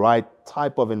get the right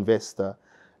type of investor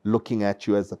looking at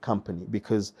you as a company?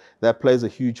 Because that plays a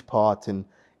huge part in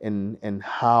in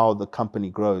how the company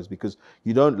grows, because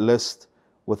you don't list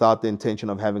without the intention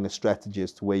of having a strategy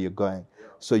as to where you're going.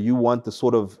 So you want the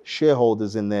sort of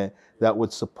shareholders in there that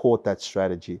would support that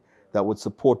strategy, that would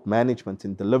support management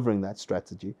in delivering that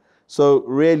strategy. So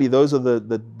really, those are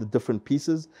the different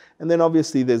pieces. And then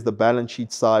obviously there's the balance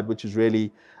sheet side, which is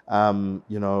really,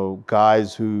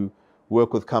 guys who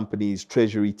work with companies,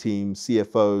 treasury teams,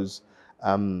 CFOs,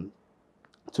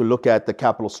 to look at the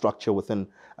capital structure within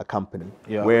a company.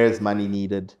 Yeah. Where is money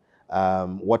needed?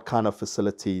 What kind of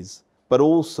facilities? But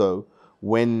also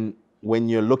when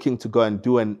you're looking to go and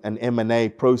do an M&A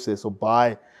process or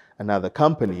buy another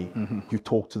company, you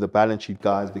talk to the balance sheet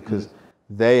guys, because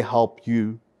they help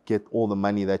you get all the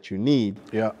money that you need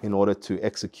in order to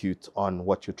execute on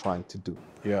what you're trying to do.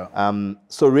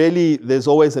 So really, there's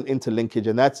always an interlinkage,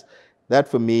 and that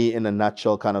for me, in a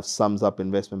nutshell, kind of sums up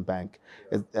investment bank.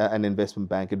 An investment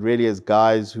bank, it really is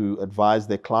guys who advise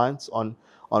their clients on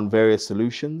various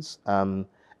solutions,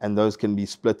 and those can be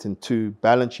split into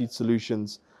balance sheet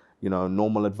solutions,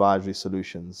 normal advisory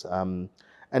solutions.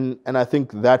 And I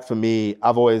think that for me,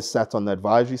 I've always sat on the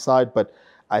advisory side, but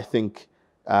I think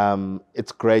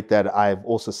it's great that I've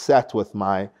also sat with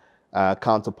my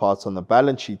counterparts on the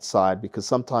balance sheet side, because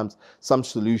sometimes some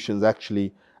solutions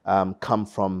actually come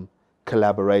from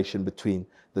collaboration between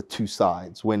the two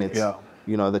sides. When it's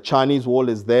the Chinese wall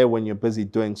is there when you're busy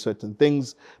doing certain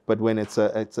things, but when it's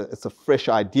a fresh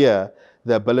idea,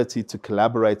 the ability to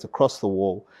collaborate across the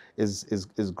wall is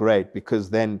great, because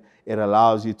then it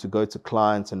allows you to go to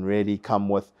clients and really come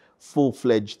with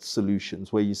full-fledged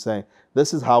solutions where you say,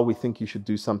 this is how we think you should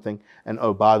do something, and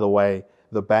oh, by the way,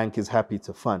 the bank is happy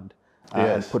to fund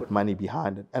and put money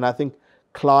behind it. And I think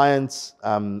clients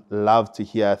love to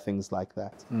hear things like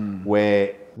that,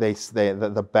 where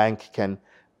the bank can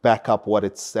back up what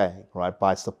it's saying, right,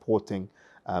 by supporting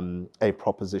a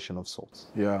proposition of sorts.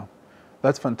 Yeah.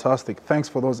 That's fantastic. Thanks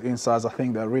for those insights. I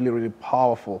think they're really, really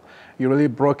powerful. You really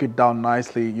broke it down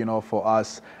nicely, for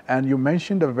us. And you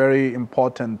mentioned a very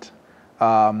important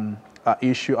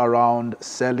issue around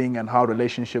selling and how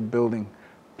relationship building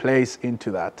plays into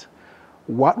that.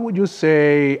 What would you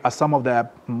say are some of the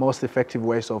most effective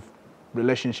ways of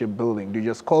relationship building? Do you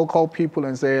just call people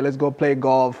and say, let's go play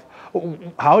golf?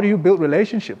 How do you build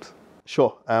relationships?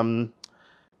 Sure.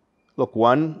 Look,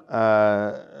 one,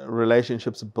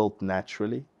 relationships are built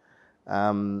naturally.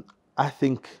 I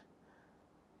think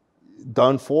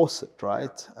don't force it,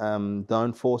 right?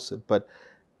 Don't force it. But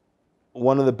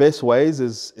one of the best ways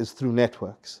is through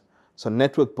networks. So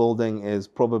network building is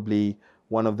probably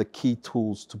one of the key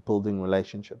tools to building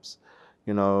relationships.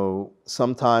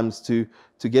 Sometimes to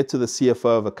get to the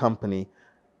CFO of a company,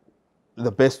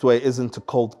 the best way isn't to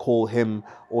cold call him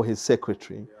or his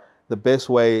secretary. The best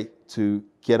way to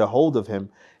get a hold of him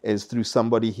is through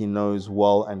somebody he knows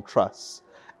well and trusts.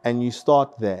 And you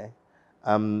start there.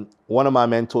 One of my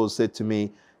mentors said to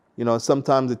me,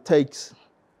 sometimes it takes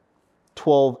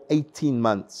 12, 18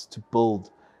 months to build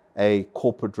a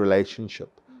corporate relationship,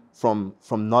 from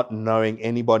not knowing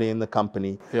anybody in the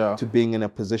company to being in a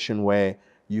position where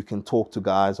you can talk to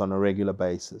guys on a regular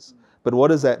basis. But what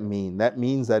does that mean? That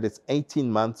means that it's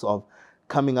 18 months of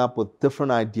coming up with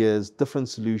different ideas, different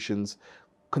solutions,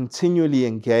 continually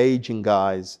engaging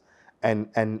guys and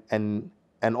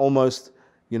almost,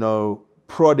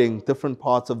 prodding different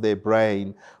parts of their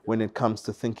brain when it comes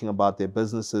to thinking about their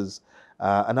businesses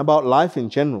and about life in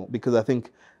general. Because I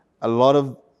think a lot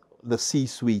of the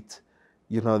C-suite,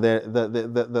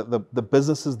 the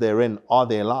businesses they're in are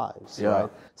their lives, right?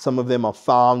 Some of them are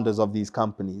founders of these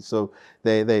companies, so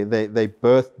they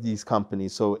birthed these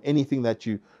companies. So anything that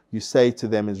you say to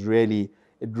them is really,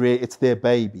 it's their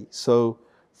baby. So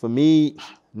for me,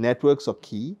 networks are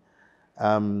key.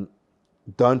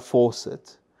 Don't force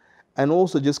it. And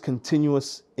also just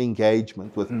continuous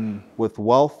engagement with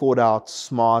well thought out,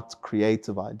 smart,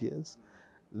 creative ideas.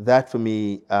 That for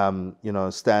me,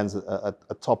 stands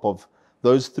atop of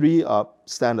those three.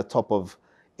 Stand atop of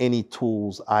any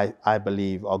tools I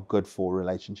believe are good for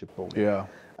relationship building.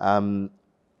 And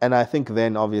I think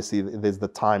then obviously there's the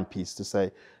time piece to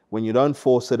say, when you don't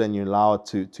force it and you allow it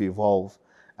to evolve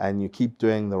and you keep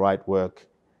doing the right work,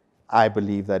 I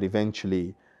believe that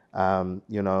eventually, the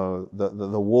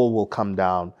wall will come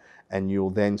down and you'll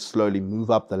then slowly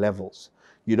move up the levels.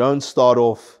 You don't start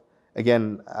off,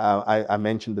 again, I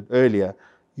mentioned it earlier,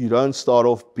 you don't start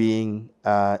off being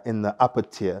in the upper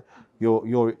tier.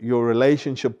 Your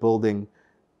relationship building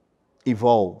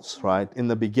evolves, right? In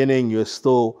the beginning, you're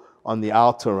still on the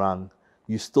outer rung.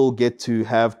 You still get to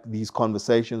have these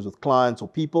conversations with clients or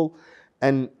people,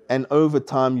 and over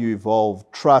time you evolve.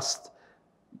 Trust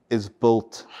is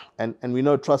built, and we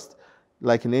know trust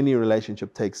like in any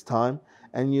relationship, takes time.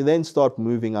 And you then start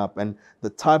moving up, and the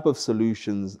type of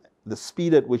solutions, the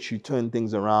speed at which you turn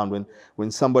things around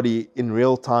when somebody in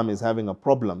real time is having a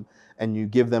problem, and you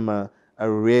give them a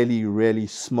really, really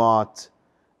smart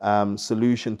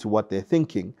solution to what they're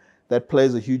thinking, that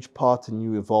plays a huge part in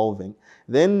you evolving.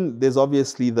 Then there's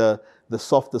obviously the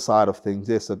softer side of things.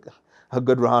 Yes, a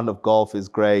good round of golf is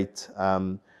great.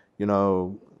 You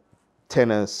know,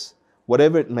 tennis,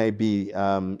 whatever it may be,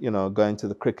 you know, going to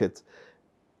the cricket,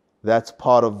 that's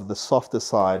part of the softer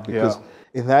side, because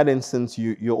in that instance,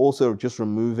 you're also just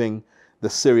removing the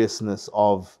seriousness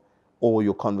of all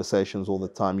your conversations all the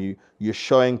time. You're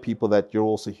showing people that you're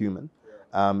also human,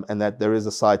 and that there is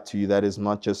a side to you that is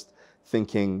not just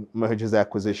thinking mergers,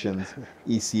 acquisitions,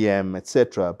 ECM,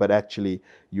 etc., but actually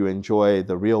you enjoy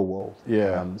the real world.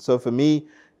 So for me,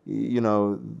 you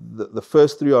know, the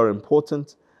first three are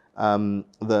important.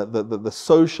 The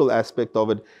social aspect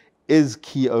of it is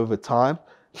key over time,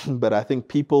 but I think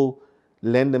people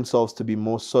lend themselves to be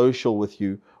more social with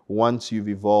you once you've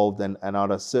evolved and are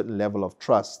at a certain level of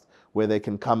trust, where they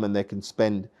can come and they can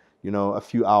spend, you know, a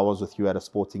few hours with you at a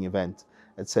sporting event,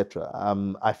 etc.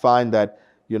 I find that,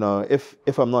 you know,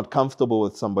 if I'm not comfortable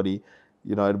with somebody,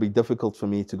 you know, it'll be difficult for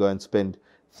me to go and spend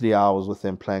 3 hours with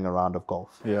them playing a round of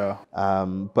golf.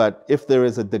 But if there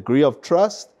is a degree of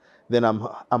trust, then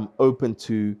I'm open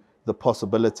to the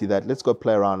possibility that let's go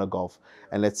play a round of golf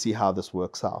and let's see how this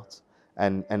works out.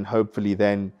 And hopefully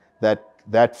then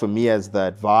that for me as the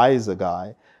advisor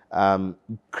guy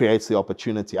creates the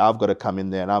opportunity. I've got to come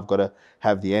in there and I've got to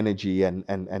have the energy and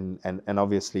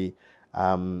obviously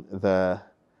the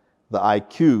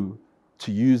IQ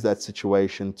to use that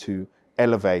situation to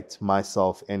elevate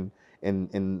myself in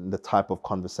the type of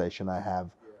conversation I have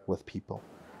with people.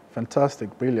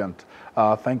 Fantastic, brilliant.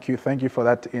 Thank you for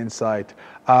that insight.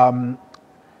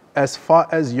 As far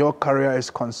as your career is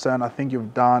concerned, I think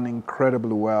you've done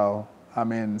incredibly well. I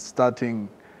mean, starting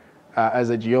as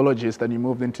a geologist, and you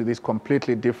moved into this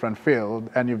completely different field,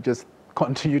 and you've just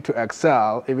continued to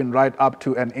excel, even right up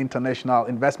to an international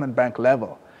investment bank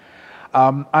level.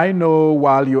 I know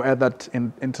while you were at that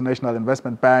international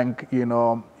investment bank, you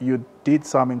know, you did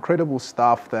some incredible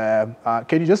stuff there.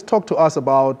 Can you just talk to us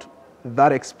about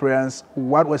that experience?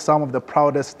 What were some of the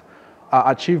proudest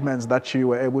achievements that you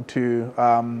were able to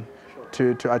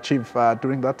achieve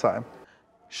during that time?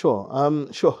 Sure.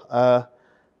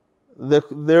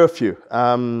 There are a few.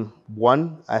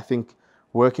 One, I think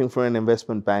working for an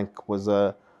investment bank was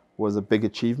a big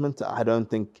achievement. I don't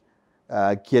think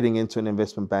getting into an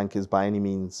investment bank is by any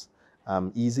means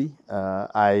easy.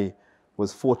 I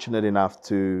was fortunate enough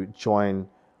to join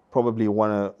probably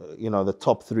one of, you know, the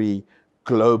top 3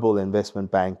 global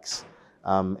investment banks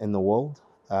in the world.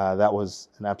 That was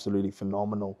an absolutely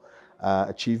phenomenal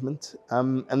achievement.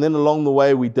 And then along the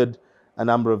way, we did a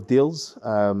number of deals.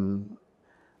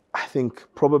 I think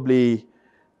probably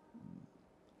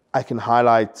I can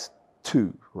highlight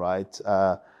 2, right,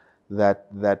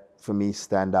 that for me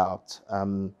stand out.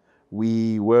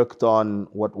 We worked on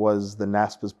what was the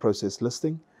Naspers process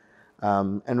listing.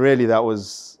 And really that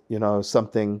was, you know,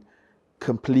 something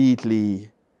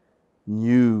completely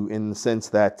new in the sense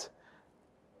that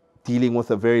dealing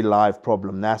with a very live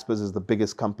problem. Naspers is the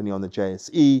biggest company on the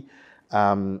JSE.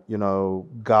 You know,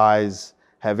 guys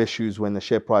have issues when the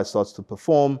share price starts to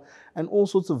perform, and all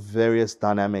sorts of various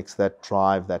dynamics that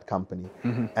drive that company.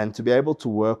 And to be able to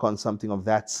work on something of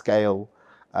that scale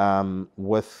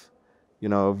with, you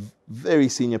know, very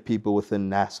senior people within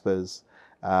Naspers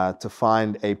to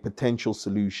find a potential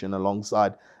solution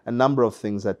alongside a number of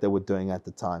things that they were doing at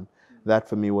the time. That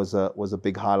for me was a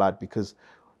big highlight, because,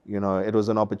 you know, it was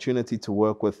an opportunity to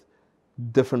work with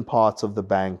different parts of the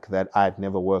bank that I'd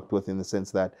never worked with, in the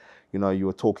sense that, you know, you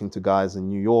were talking to guys in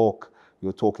New York, you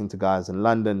were talking to guys in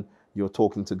London, you were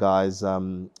talking to guys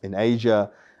in Asia,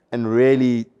 and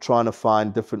really trying to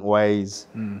find different ways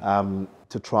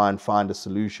to try and find a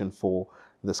solution for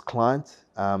this client.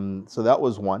 So that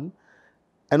was one.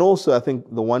 And also I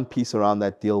think the one piece around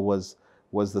that deal was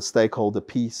the stakeholder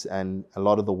piece, and a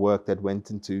lot of the work that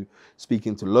went into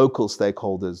speaking to local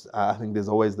stakeholders. I think there's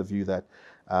always the view that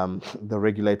the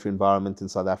regulatory environment in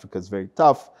South Africa is very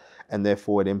tough, and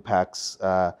therefore it impacts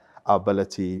our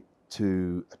ability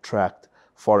to attract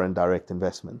foreign direct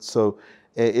investment. So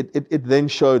it then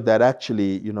showed that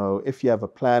actually, you know, if you have a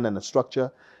plan and a structure,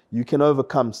 you can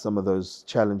overcome some of those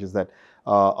challenges that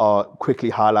are quickly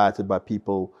highlighted by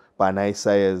people, by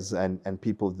naysayers and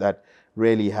people that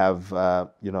really have,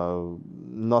 you know,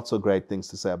 not so great things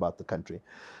to say about the country.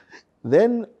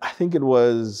 Then I think it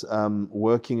was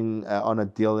working on a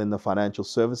deal in the financial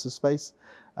services space,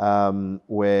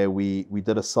 where we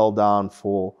did a sell down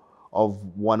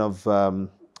of one of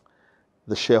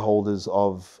the shareholders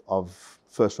of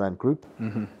First Rand Group.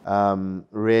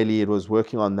 Really, it was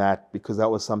working on that because that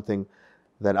was something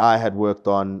that I had worked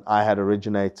on, I had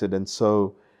originated, and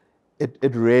so it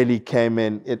really came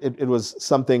in. It was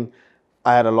something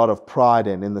I had a lot of pride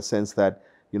in the sense that,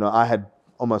 you know, I had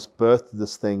almost birthed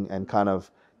this thing and kind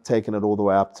of taken it all the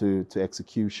way up to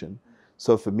execution.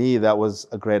 So for me, that was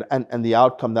a great, and the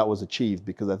outcome that was achieved,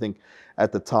 because I think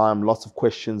at the time, lots of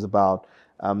questions about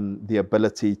the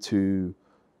ability to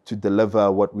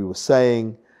deliver what we were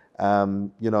saying.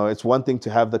 You know, it's one thing to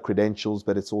have the credentials,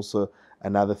 but it's also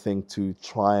another thing to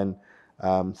try and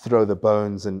throw the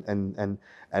bones and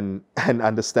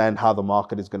understand how the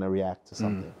market is going to react to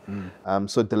something.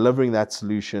 So delivering that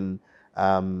solution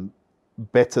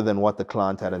better than what the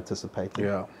client had anticipated.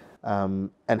 Yeah.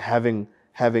 And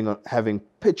having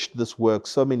pitched this work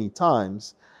so many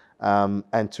times,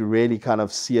 and to really kind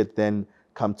of see it then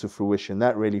come to fruition,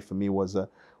 that really for me was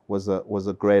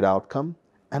a great outcome.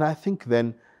 And I think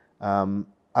then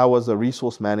I was a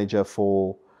resource manager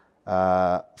for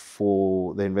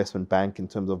the investment bank in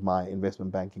terms of my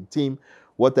investment banking team.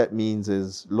 What that means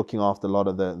is looking after a lot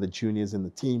of the juniors in the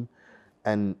team,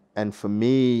 and for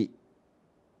me,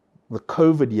 the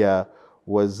COVID year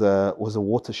was a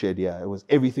watershed year.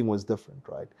 Everything was different,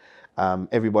 right?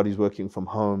 Everybody's working from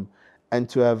home, and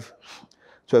to have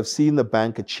seen the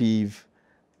bank achieve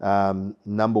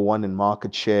 #1 in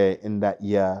market share in that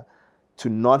year, to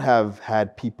not have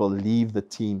had people leave the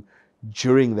team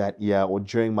during that year or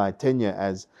during my tenure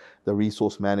as the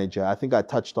resource manager. I think I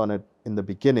touched on it in the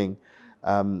beginning.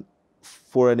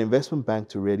 For an investment bank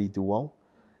to really do well,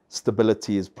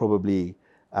 stability is probably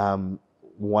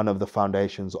one of the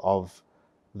foundations of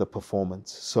the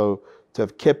performance. So to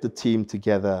have kept the team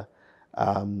together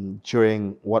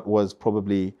during what was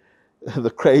probably the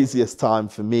craziest time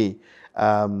for me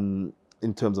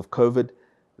in terms of COVID,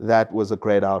 that was a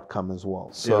great outcome as well.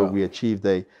 So we achieved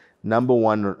a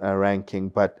 #1 ranking,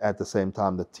 but at the same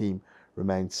time, the team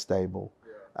remained stable.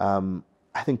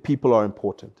 I think people are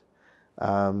important.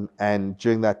 And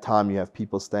during that time, you have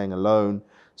people staying alone.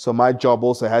 So my job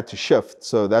also had to shift.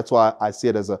 So that's why I see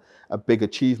it as a big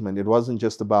achievement. It wasn't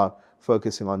just about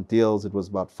focusing on deals. It was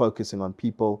about focusing on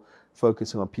people,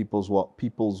 focusing on people's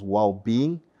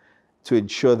well-being, to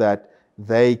ensure that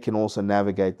they can also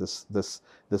navigate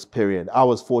this period. I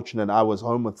was fortunate. I was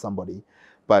home with somebody,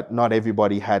 but not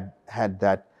everybody had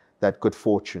that good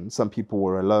fortune. Some people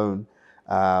were alone,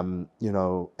 you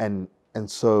know, and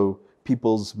so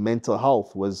people's mental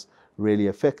health was really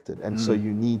affected. And so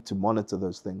you need to monitor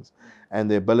those things. And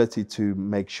the ability to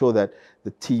make sure that the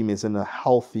team is in a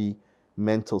healthy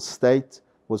mental state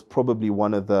was probably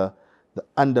one of the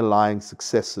underlying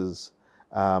successes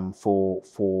for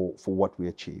what we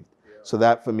achieved. So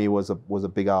that for me was a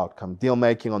big outcome. Deal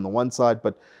making on the one side,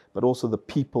 but also the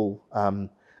people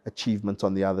achievement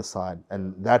on the other side.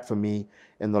 And that for me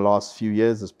in the last few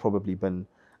years has probably been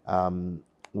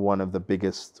one of the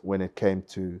biggest when it came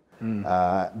to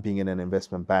being in an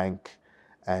investment bank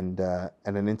and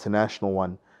an international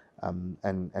one,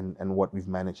 and what we've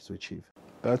managed to achieve.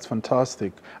 That's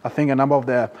fantastic. I think a number of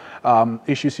the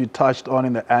issues you touched on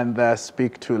in the end there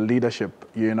speak to leadership.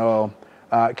 You know,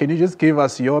 can you just give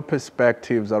us your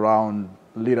perspectives around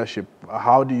leadership?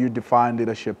 How do you define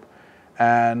leadership,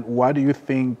 and what do you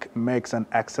think makes an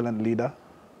excellent leader?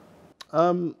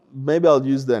 Maybe I'll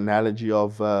use the analogy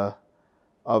of the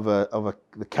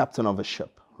captain of a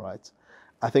ship, right?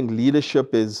 I think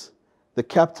leadership is the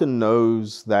captain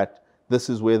knows that this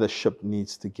is where the ship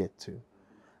needs to get to.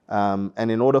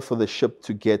 And in order for the ship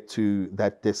to get to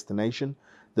that destination,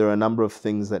 there are a number of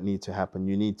things that need to happen.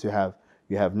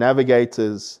 You have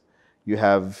navigators, you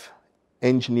have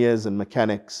engineers and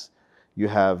mechanics, you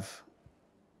have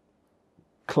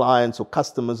clients or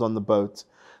customers on the boat.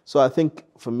 So I think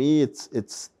for me,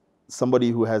 it's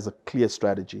somebody who has a clear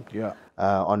strategy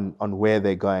on where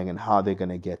they're going and how they're going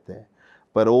to get there.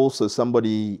 But also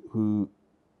somebody who,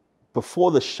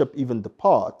 before the ship even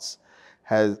departs,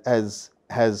 has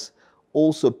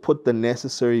also put the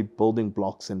necessary building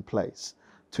blocks in place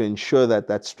to ensure that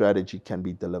that strategy can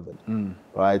be delivered.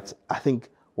 Right? I think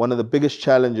one of the biggest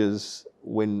challenges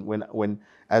when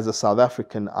as a South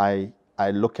African, I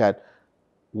look at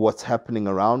what's happening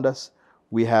around us.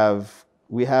 We have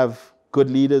good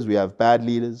leaders, we have bad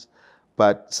leaders,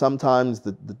 but sometimes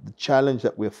the challenge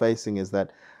that we're facing is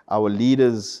that our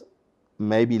leaders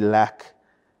maybe lack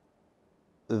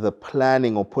the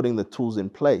planning or putting the tools in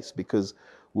place, because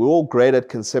we're all great at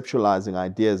conceptualizing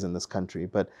ideas in this country,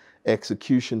 but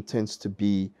execution tends to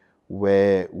be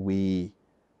where we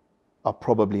are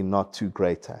probably not too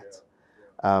great at.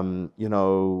 You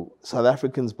know, South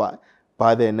Africans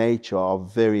by their nature are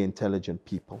very intelligent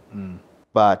people.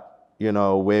 But, you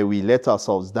know, where we let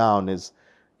ourselves down is,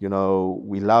 you know,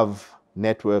 we love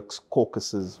networks,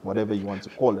 caucuses, whatever you want to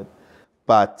call it.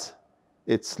 But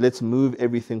it's let's move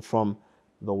everything from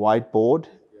the whiteboard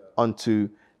onto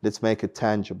let's make it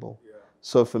tangible.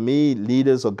 So for me,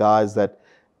 leaders are guys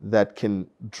that can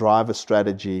drive a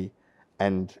strategy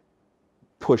and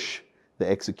push the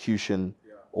execution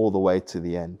all the way to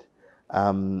the end.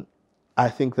 I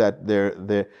think that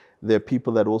they're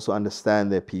people that also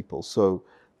understand their people. So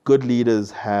good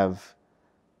leaders have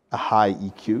a high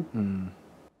EQ,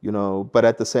 you know, but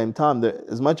at the same time,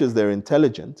 as much as they're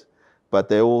intelligent, but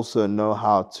they also know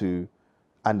how to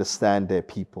understand their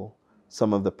people,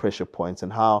 some of the pressure points,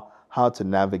 and how to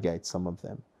navigate some of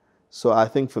them. So I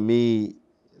think for me,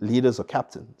 leaders are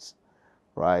captains,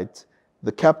 right?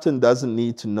 The captain doesn't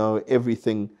need to know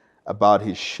everything about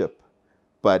his ship,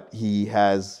 but he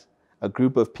has a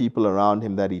group of people around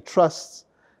him that he trusts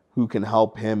who can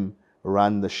help him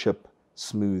run the ship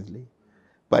smoothly.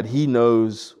 But he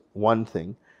knows one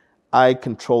thing: I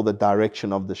control the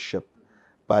direction of the ship,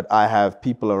 but I have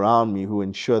people around me who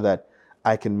ensure that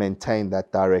I can maintain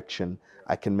that direction,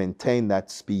 I can maintain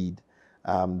that speed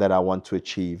that I want to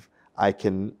achieve. I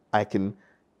can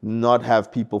not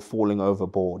have people falling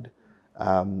overboard,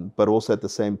 but also at the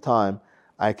same time,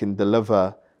 I can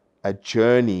deliver a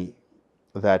journey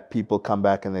that people come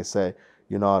back and they say,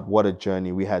 you know what a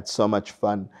journey. We had so much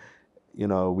fun. You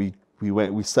know, we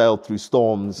sailed through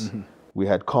storms, we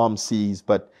had calm seas,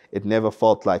 but it never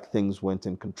felt like things weren't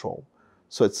in control.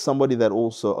 So it's somebody that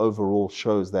also overall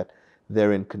shows that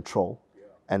they're in control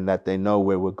and that they know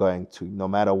where we're going to, no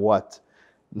matter what,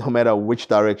 no matter which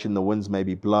direction the winds may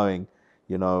be blowing,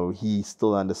 you know, he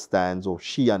still understands, or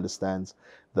she understands,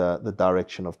 the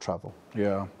direction of travel.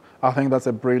 Yeah, I think that's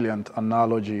a brilliant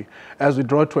analogy. As we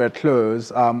draw to a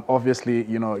close, obviously,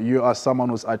 you know, you are someone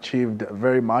who's achieved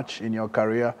very much in your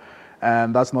career,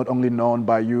 and that's not only known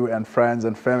by you and friends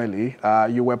and family.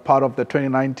 You were part of the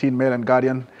 2019 Mail and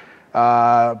Guardian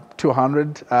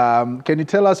 200. Can you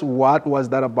tell us what was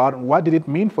that about? What did it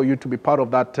mean for you to be part of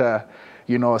that,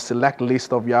 you know, select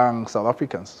list of young South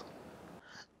Africans?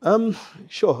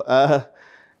 Sure.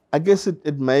 I guess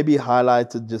it maybe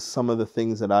highlighted just some of the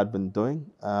things that I'd been doing,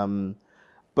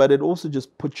 but it also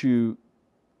just put you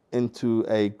into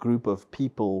a group of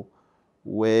people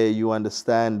where you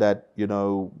understand that, you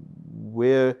know,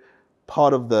 we're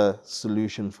part of the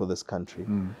solution for this country.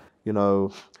 You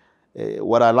know,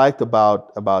 what I liked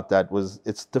about that was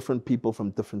it's different people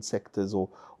from different sectors or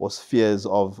spheres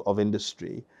of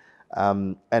industry,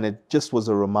 and it just was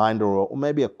a reminder or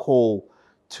maybe a call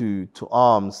to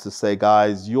arms to say,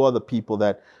 guys, you are the people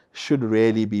that should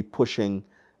really be pushing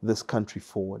this country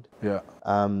forward. Yeah.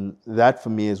 That for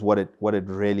me is what it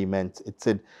really meant. It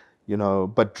said, you know,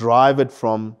 but drive it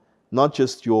from not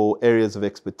just your areas of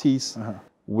expertise.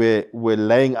 We're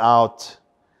laying out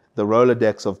the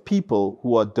Rolodex of people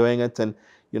who are doing it, and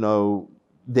you know,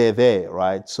 they're there,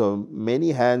 right? So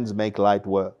many hands make light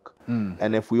work.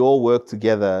 And if we all work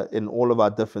together in all of our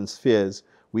different spheres,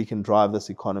 we can drive this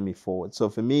economy forward. So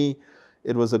for me,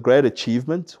 it was a great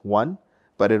achievement, one,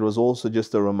 but it was also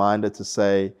just a reminder to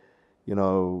say, you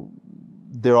know,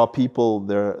 there are people,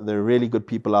 there are really good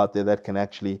people out there that can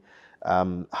actually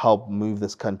help move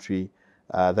this country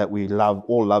that we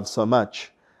all love so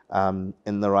much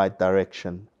in the right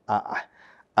direction.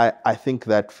 I think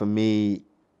that for me,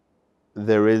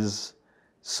 there is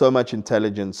so much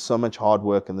intelligence, so much hard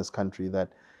work in this country that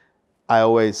I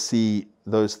always see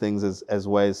those things as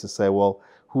ways to say, well,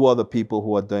 who are the people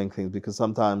who are doing things? Because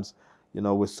sometimes, you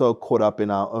know, we're so caught up in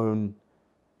our own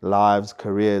lives,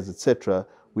 careers, etc.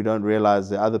 We don't realize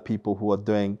there are other people who are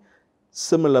doing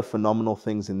similar phenomenal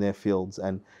things in their fields.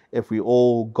 And if we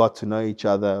all got to know each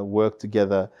other, work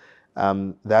together,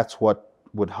 that's what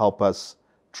would help us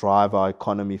drive our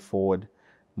economy forward.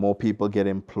 More people get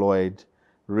employed,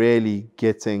 really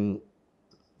getting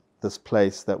this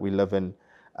place that we live in,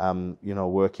 you know,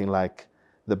 working like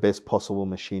the best possible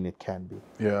machine it can be.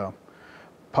 Yeah,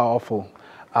 powerful.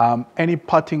 Any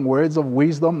parting words of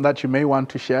wisdom that you may want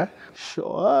to share?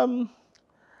 Sure.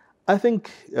 I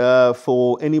think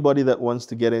for anybody that wants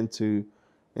to get into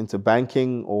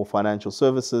banking or financial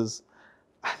services,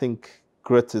 I think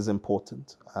grit is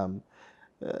important.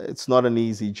 It's not an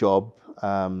easy job.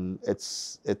 It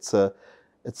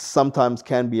sometimes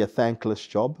can be a thankless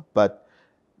job, but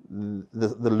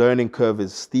the learning curve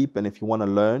is steep, and if you want to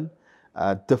learn,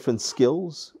 different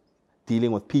skills,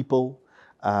 dealing with people,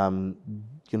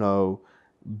 you know,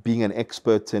 being an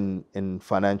expert in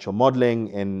financial modeling,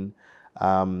 in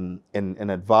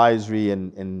advisory,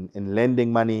 in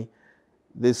lending money.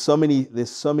 There's so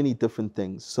many different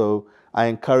things. So I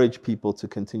encourage people to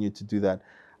continue to do that.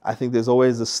 I think there's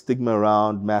always a stigma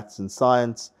around maths and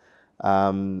science,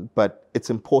 but it's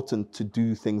important to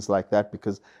do things like that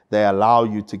because they allow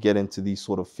you to get into these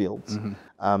sort of fields.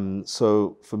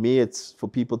 So for me, it's for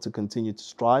people to continue to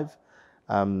strive,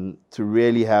 to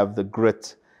really have the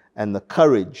grit and the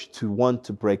courage to want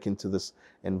to break into this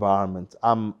environment.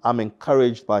 I'm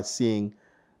encouraged by seeing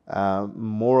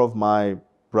more of my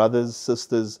brothers,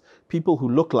 sisters, people who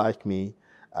look like me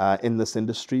in this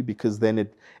industry, because then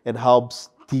it helps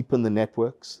deepen the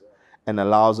networks and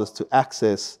allows us to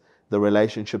access the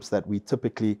relationships that we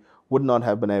typically would not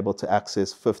have been able to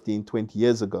access 15, 20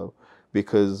 years ago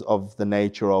because of the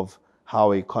nature of how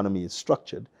our economy is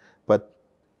structured. But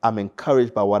I'm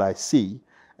encouraged by what I see.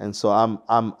 And so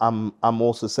I'm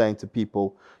also saying to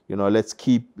people, you know, let's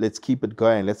keep it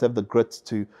going. Let's have the grit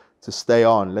to stay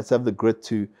on. Let's have the grit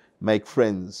to make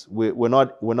friends. We're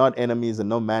not enemies, and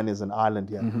no man is an island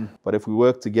here. But if we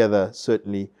work together,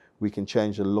 certainly we can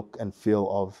change the look and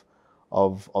feel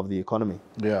of the economy.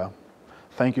 Yeah.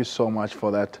 Thank you so much for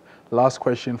that. Last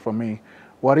question for me.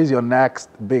 What is your next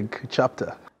big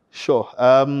chapter? Sure.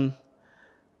 I'm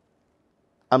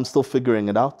still figuring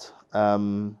it out. A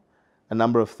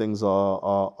number of things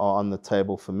are on the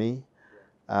table for me.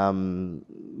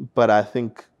 But I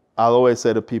think I'll always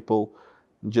say to people,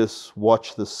 just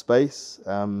watch the space.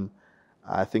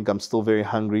 I think I'm still very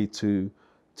hungry to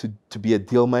be a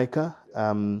deal maker.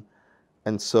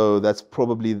 And so that's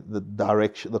probably the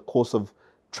direction, the course of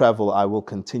travel I will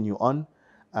continue on,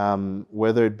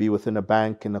 whether it be within a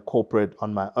bank, in a corporate,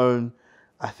 on my own.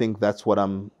 I think that's what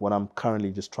I'm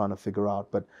currently just trying to figure out.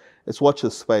 But it's watch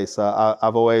the space.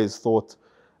 I've always thought,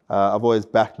 I've always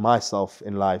backed myself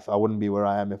in life. I wouldn't be where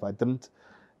I am if I didn't.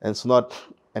 And it's not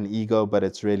an ego, but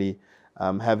it's really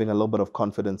having a little bit of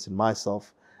confidence in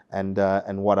myself and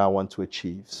what I want to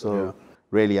achieve. So. Yeah.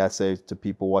 Really, I say to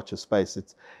people, watch your space.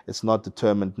 It's not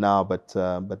determined now, but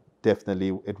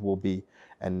definitely it will be,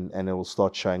 and it will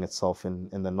start showing itself in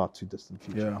the not too distant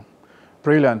future. Yeah,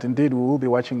 brilliant. Indeed, we will be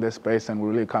watching this space, and we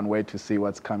really can't wait to see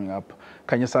what's coming up.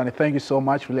 Khanyisani, thank you so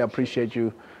much. Really appreciate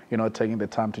you, taking the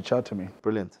time to chat to me.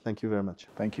 Brilliant. Thank you very much.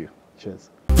 Thank you. Cheers.